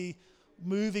have to be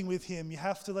moving with Him. You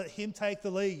have to let Him take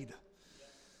the lead.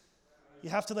 You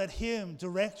have to let Him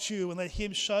direct you and let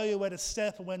Him show you where to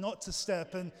step and where not to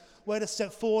step, and where to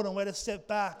step forward and where to step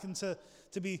back, and to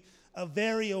be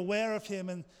very aware of Him.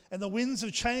 And the winds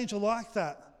of change are like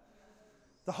that.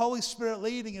 The Holy Spirit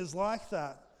leading is like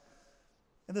that.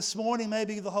 And this morning,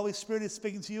 maybe the Holy Spirit is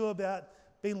speaking to you about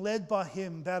being led by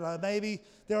Him better. Maybe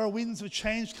there are winds of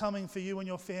change coming for you and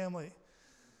your family.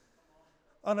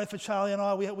 I know for Charlie and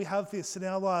I, we have this in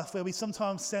our life where we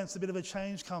sometimes sense a bit of a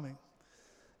change coming.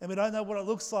 And we don't know what it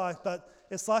looks like, but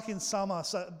it's like in summer.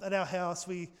 So at our house,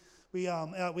 we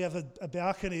have a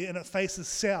balcony and it faces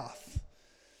south.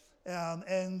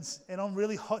 And on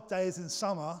really hot days in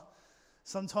summer,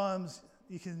 sometimes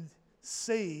you can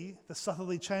see the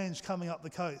southerly change coming up the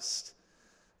coast.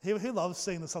 Who loves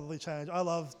seeing the southerly change? I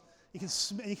love. And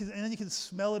then you can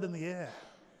smell it in the air.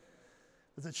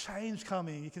 There's a change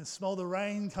coming. You can smell the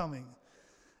rain coming,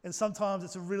 and sometimes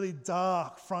it's a really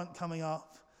dark front coming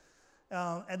up.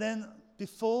 And then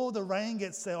before the rain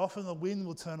gets there, often the wind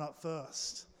will turn up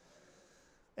first,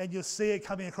 and you'll see it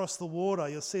coming across the water.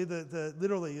 You'll see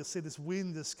literally you'll see this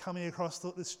wind just coming across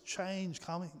this change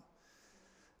coming.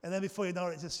 And then before you know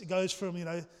it, it goes from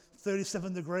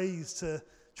 37 degrees to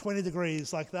 20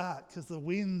 degrees like that, because the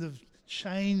wind of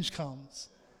change comes.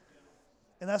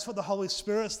 And that's what the Holy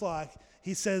Spirit's like.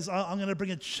 He says, I'm going to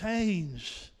bring a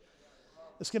change.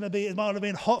 It might have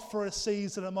been hot for a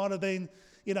season. It might have been,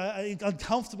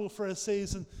 uncomfortable for a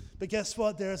season. But guess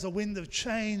what? There is a wind of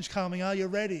change coming. Are you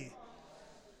ready?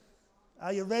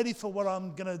 Are you ready for what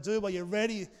I'm going to do? Are you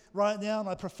ready right now? And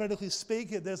I prophetically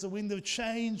speak it. There's a wind of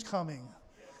change coming.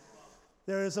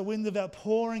 There is a wind of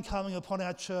outpouring coming upon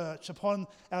our church, upon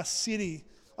our city.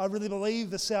 I really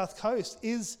believe the South Coast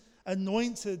is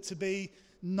anointed to be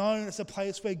known as a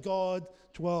place where God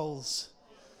dwells.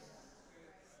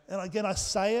 And again, I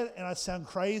say it and I sound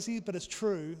crazy, but it's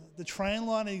true. The train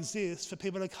line exists for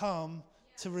people to come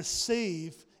to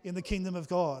receive in the kingdom of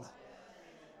God.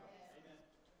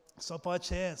 So by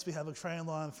chance, we have a train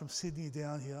line from Sydney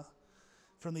down here.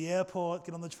 From the airport,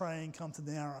 get on the train, come to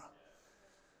Nowra.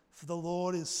 For the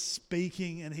Lord is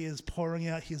speaking and He is pouring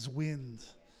out His wind,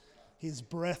 His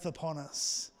breath upon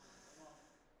us.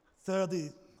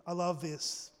 Thirdly, I love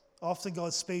this. Often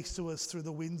God speaks to us through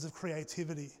the winds of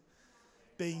creativity,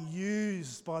 being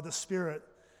used by the Spirit.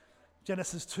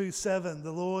 Genesis 2:7,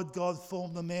 the Lord God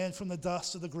formed the man from the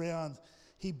dust of the ground.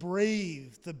 He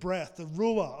breathed the breath, the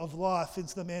ruah of life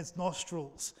into the man's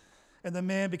nostrils, and the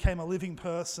man became a living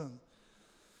person.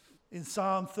 In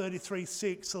Psalm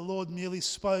 33:6, the Lord merely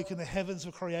spoke and the heavens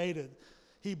were created.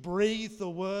 He breathed the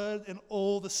word and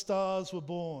all the stars were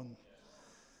born.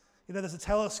 There's a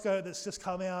telescope that's just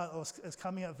come out, or is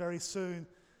coming out very soon.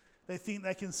 They think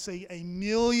they can see 1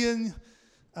 million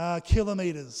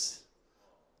kilometers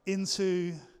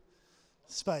into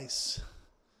space.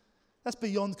 That's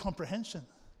beyond comprehension.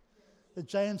 The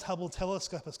James Hubble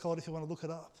telescope is called, if you want to look it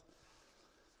up.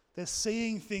 They're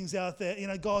seeing things out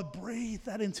there. God breathed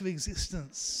that into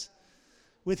existence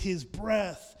with His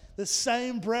breath, the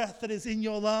same breath that is in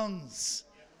your lungs.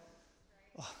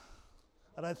 Oh,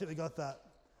 I don't think we got that.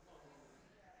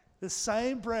 The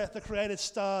same breath that created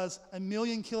stars 1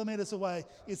 million kilometers away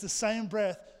is the same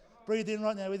breath. Breathe in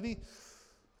right now with me.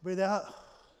 Breathe out.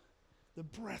 The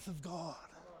breath of God.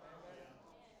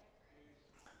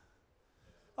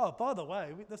 Oh, by the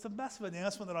way, there's a massive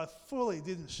announcement that I fully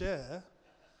didn't share.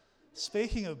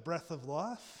 Speaking of breath of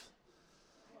life,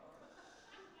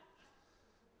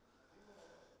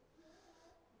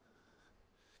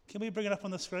 can we bring it up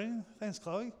on the screen? Thanks,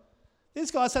 Chloe.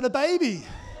 These guys had a baby.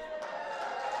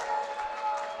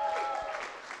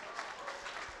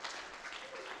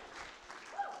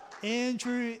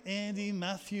 Andrew, Andy,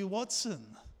 Matthew Watson.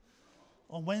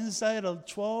 On Wednesday at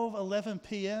 12:11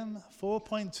 p.m,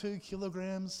 4.2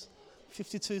 kilograms,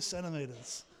 52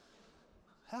 centimeters.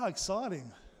 How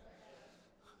exciting.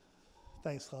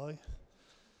 Thanks, Chloe.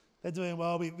 They're doing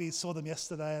well. We saw them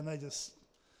yesterday and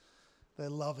they're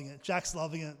loving it. Jack's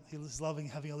loving it. He's loving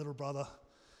having a little brother.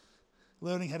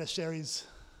 Learning how to share his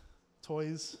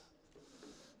toys.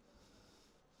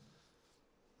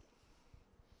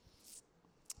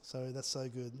 So that's so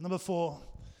good. Number 4,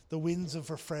 the winds of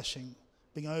refreshing,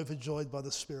 being overjoyed by the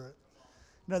Spirit.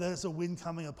 You know, there's a wind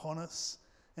coming upon us,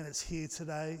 and it's here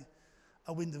today,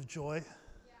 a wind of joy.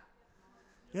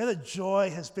 You know that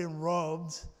joy has been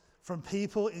robbed from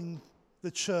people in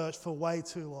the church for way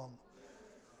too long.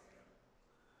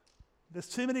 There's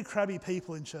too many crabby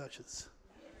people in churches.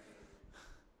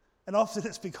 And often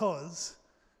it's because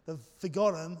they've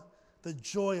forgotten the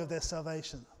joy of their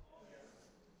salvation.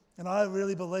 And I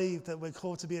really believe that we're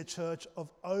called to be a church of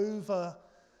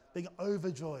being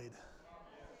overjoyed.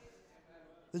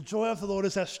 The joy of the Lord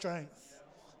is our strength.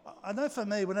 I know for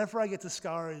me, whenever I get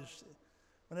discouraged,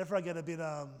 whenever I get a bit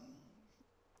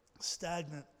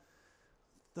stagnant,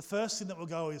 the first thing that will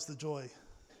go is the joy.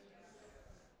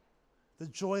 The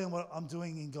joy in what I'm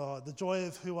doing in God, the joy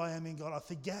of who I am in God. I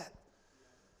forget.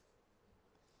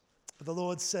 But the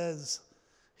Lord says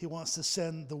he wants to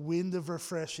send the wind of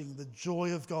refreshing, the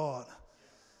joy of God.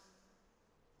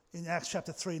 In Acts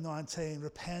chapter 3:19,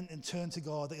 repent and turn to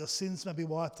God that your sins may be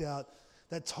wiped out,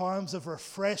 that times of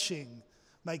refreshing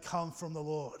may come from the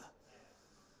Lord.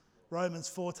 Romans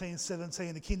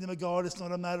 14:17, the kingdom of God is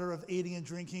not a matter of eating and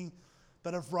drinking,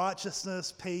 but of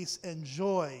righteousness, peace, and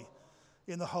joy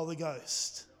in the Holy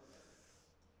Ghost.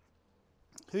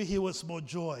 Who here wants more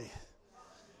joy?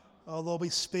 Oh Lord, we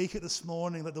speak it this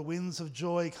morning, let the winds of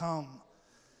joy come.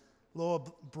 Lord,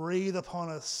 breathe upon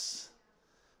us.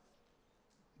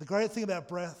 The great thing about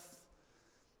breath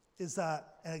is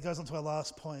that, and it goes on to our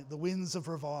last point, the winds of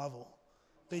revival,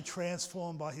 be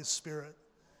transformed by his Spirit.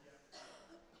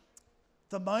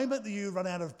 The moment that you run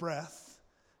out of breath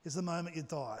is the moment you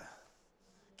die.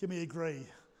 Give me a agree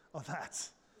on that.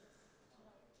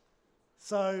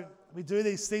 So we do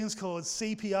these things called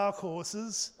CPR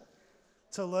courses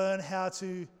to learn how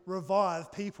to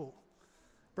revive people,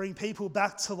 bring people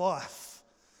back to life.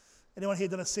 Anyone here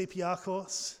done a CPR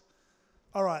course?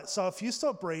 All right, so if you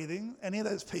stop breathing, any of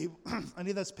those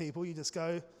people, you just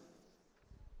go,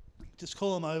 just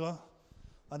call them over.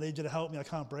 I need you to help me, I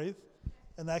can't breathe.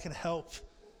 And they can help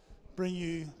bring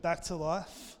you back to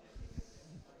life.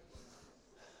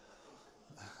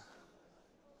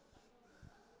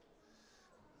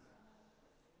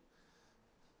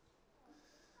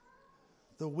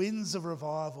 The winds of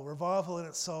revival. Revival in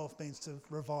itself means to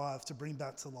revive, to bring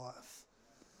back to life.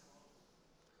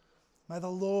 May the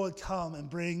Lord come and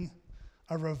bring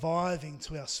a reviving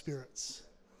to our spirits.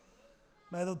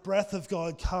 May the breath of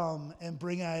God come and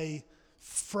bring a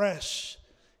fresh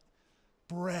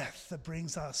breath that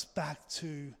brings us back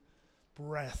to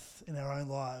breath in our own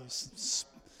lives.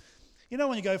 You know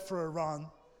when you go for a run,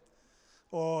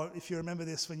 or if you remember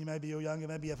this when maybe you're younger,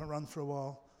 maybe you haven't run for a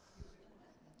while,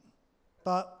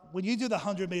 but when you do the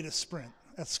 100-metre sprint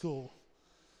at school,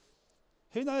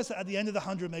 who knows that at the end of the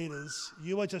 100 metres,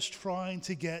 you are just trying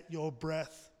to get your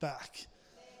breath back?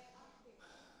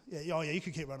 Yeah, you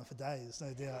could keep running for days,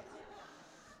 no doubt.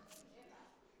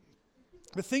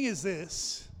 The thing is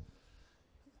this,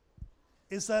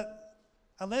 is that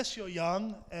unless you're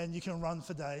young and you can run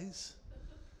for days,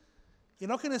 you're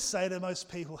not going to say to most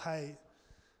people, hey,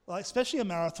 like especially a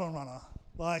marathon runner,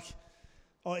 like,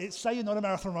 or say you're not a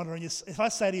marathon runner, and if I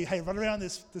say to you, hey, run around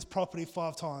this property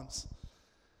 5 times,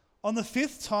 on the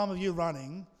 5th time of you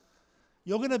running,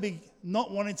 you're going to be not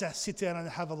wanting to sit down and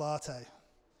have a latte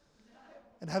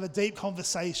and have a deep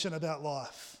conversation about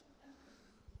life.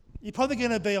 You're probably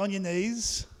going to be on your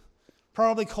knees,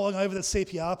 probably calling over the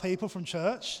CPR people from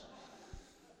church,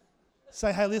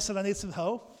 say, hey, listen, I need some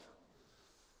help.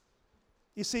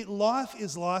 You see, life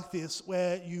is like this,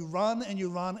 where you run and you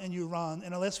run and you run,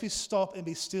 and unless we stop and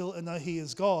be still and know he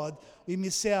is God, we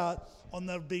miss out on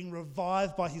the being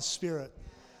revived by his Spirit.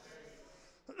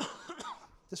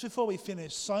 Just before we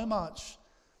finish, so much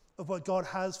of what God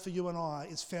has for you and I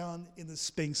is found in this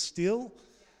being still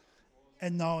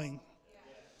and knowing,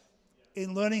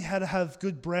 in learning how to have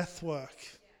good breath work.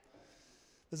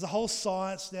 There's a whole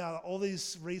science now, all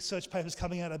these research papers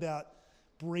coming out about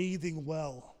breathing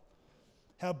well.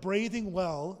 How breathing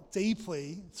well,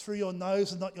 deeply, through your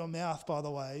nose and not your mouth, by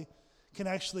the way, can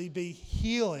actually be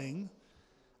healing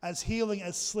as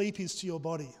sleep is to your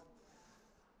body.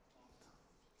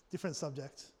 Different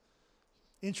subject.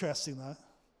 Interesting though.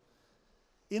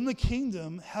 In the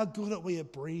kingdom, how good are we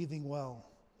at breathing well?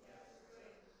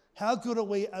 How good are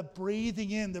we at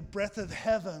breathing in the breath of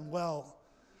heaven well,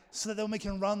 so that then we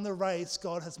can run the race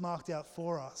God has marked out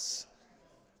for us?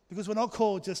 Because we're not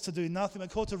called just to do nothing. We're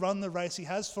called to run the race he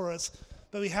has for us,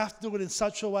 but we have to do it in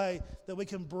such a way that we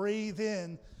can breathe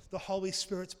in the Holy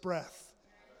Spirit's breath,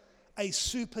 a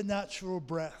supernatural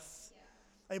breath,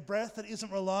 a breath that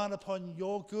isn't reliant upon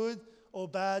your good or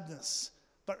badness,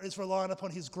 but is reliant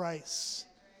upon his grace.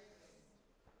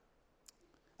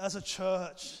 As a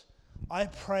church, I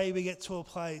pray we get to a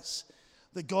place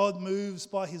that God moves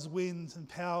by his wind and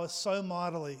power so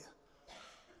mightily.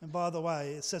 And by the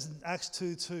way, it says in Acts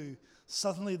 2:2,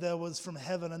 suddenly there was from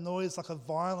heaven a noise like a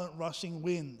violent rushing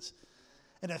wind,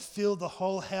 and it filled the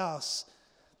whole house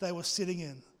they were sitting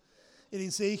in. In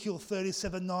Ezekiel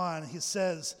 37:9, he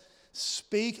says,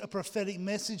 speak a prophetic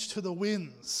message to the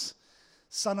winds.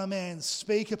 Son of man,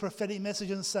 speak a prophetic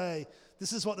message and say,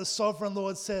 this is what the sovereign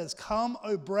Lord says. Come,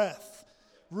 O breath,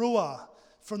 Ruah,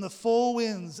 from the four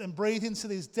winds and breathe into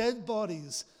these dead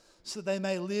bodies so that they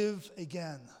may live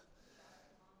again.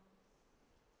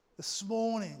 This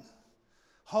morning,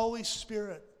 Holy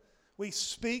Spirit, we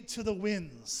speak to the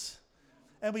winds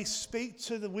and we speak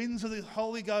to the winds of the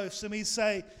Holy Ghost and we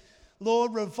say,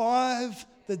 Lord, revive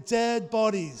the dead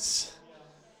bodies.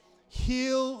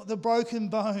 Heal the broken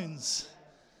bones.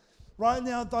 Right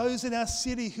now, those in our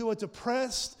city who are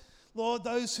depressed, Lord,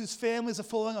 those whose families are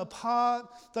falling apart,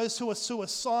 those who are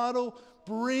suicidal,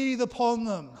 breathe upon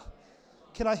them.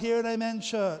 Can I hear an amen,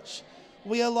 church?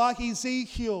 We are like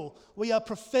Ezekiel. We are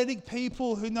prophetic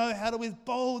people who know how to, with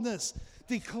boldness,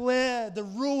 declare the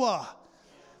Ruah,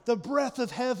 the breath of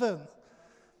heaven.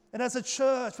 And as a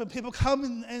church, when people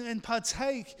come and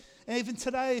partake, and even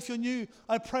today, if you're new,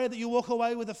 I pray that you walk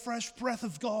away with a fresh breath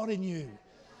of God in you.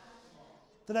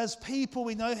 That as people,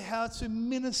 we know how to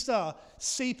minister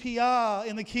CPR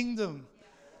in the kingdom.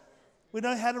 We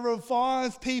know how to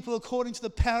revive people according to the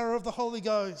power of the Holy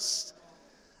Ghost.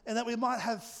 And that we might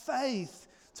have faith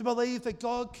to believe that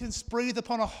God can breathe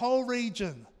upon a whole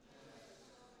region,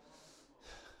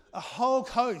 a whole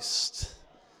coast.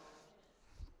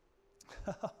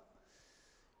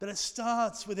 But it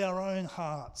starts with our own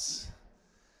hearts.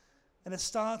 And it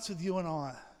starts with you and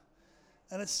I.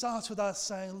 And it starts with us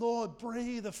saying, Lord,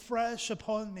 breathe afresh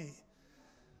upon me.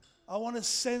 I want to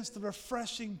sense the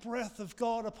refreshing breath of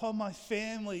God upon my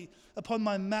family, upon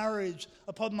my marriage,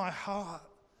 upon my heart.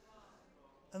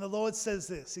 And the Lord says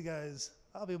this, he goes,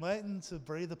 I've been waiting to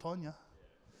breathe upon you.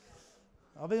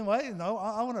 I've been waiting. No,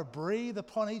 I want to breathe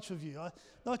upon each of you.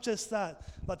 Not just that,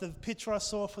 like the picture I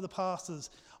saw for the pastors.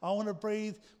 I want to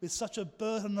breathe with such a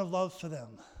burden of love for them.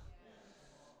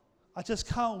 I just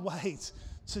can't wait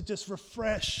to just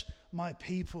refresh my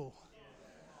people.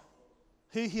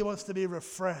 Who here wants to be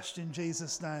refreshed in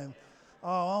Jesus' name? Oh,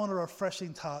 I want a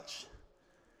refreshing touch.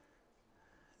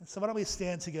 And so why don't we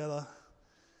stand together?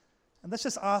 And let's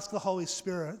just ask the Holy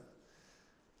Spirit,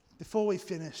 before we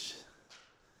finish,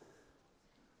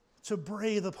 to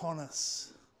breathe upon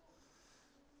us.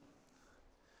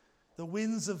 The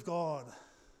winds of God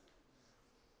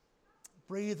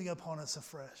breathing upon us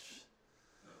afresh.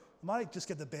 I might just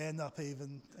get the band up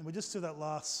even, and we'll just do that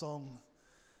last song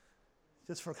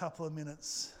just for a couple of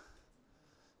minutes.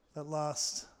 That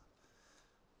last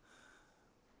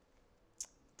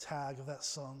tag of that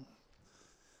song.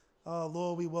 Oh,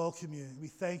 Lord, we welcome you. We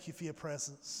thank you for your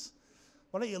presence.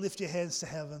 Why don't you lift your hands to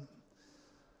heaven?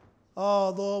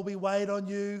 Oh, Lord, we wait on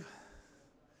you.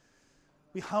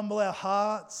 We humble our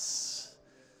hearts.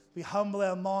 We humble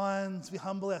our minds. We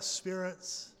humble our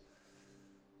spirits.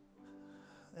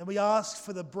 And we ask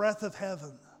for the breath of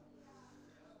heaven,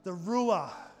 the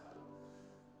Ruah.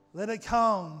 Let it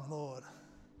come, Lord.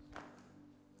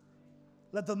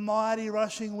 Let the mighty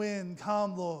rushing wind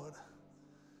come, Lord.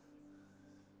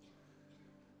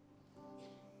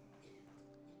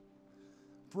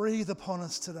 Breathe upon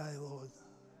us today, Lord.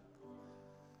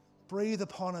 Breathe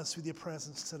upon us with your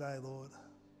presence today, Lord.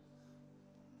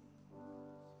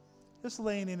 Just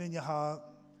lean in your heart.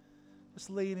 Just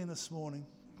lean in this morning.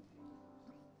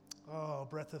 Oh,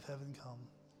 breath of heaven, come.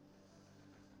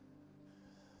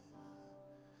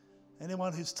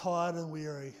 Anyone who's tired and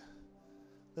weary,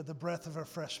 let the breath of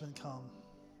refreshment come.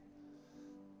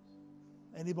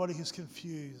 Anybody who's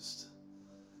confused,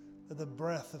 let the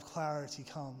breath of clarity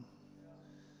come.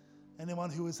 Anyone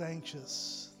who is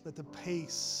anxious, let the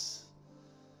peace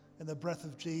and the breath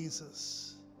of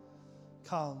Jesus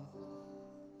come.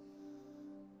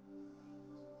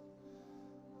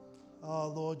 Oh,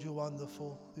 Lord, you're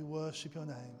wonderful. We worship your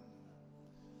name.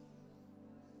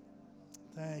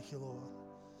 Thank you, Lord.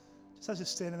 Just as you're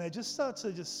standing there, just start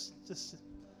to just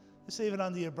even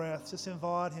under your breath, just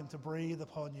invite him to breathe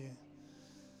upon you.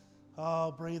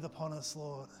 Oh, breathe upon us,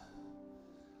 Lord.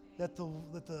 Let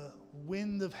the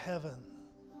wind of heaven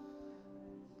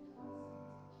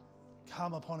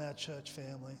come upon our church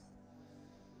family.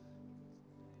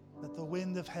 Let the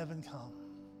wind of heaven come.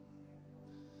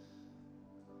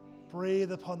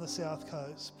 Breathe upon the South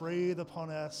Coast. Breathe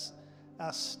upon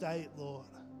our state, Lord.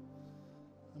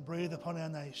 And breathe upon our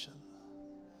nation.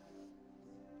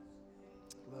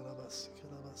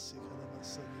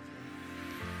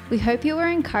 We hope you were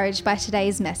encouraged by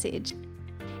today's message.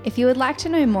 If you would like to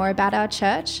know more about our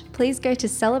church, please go to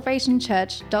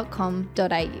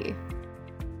celebrationchurch.com.au.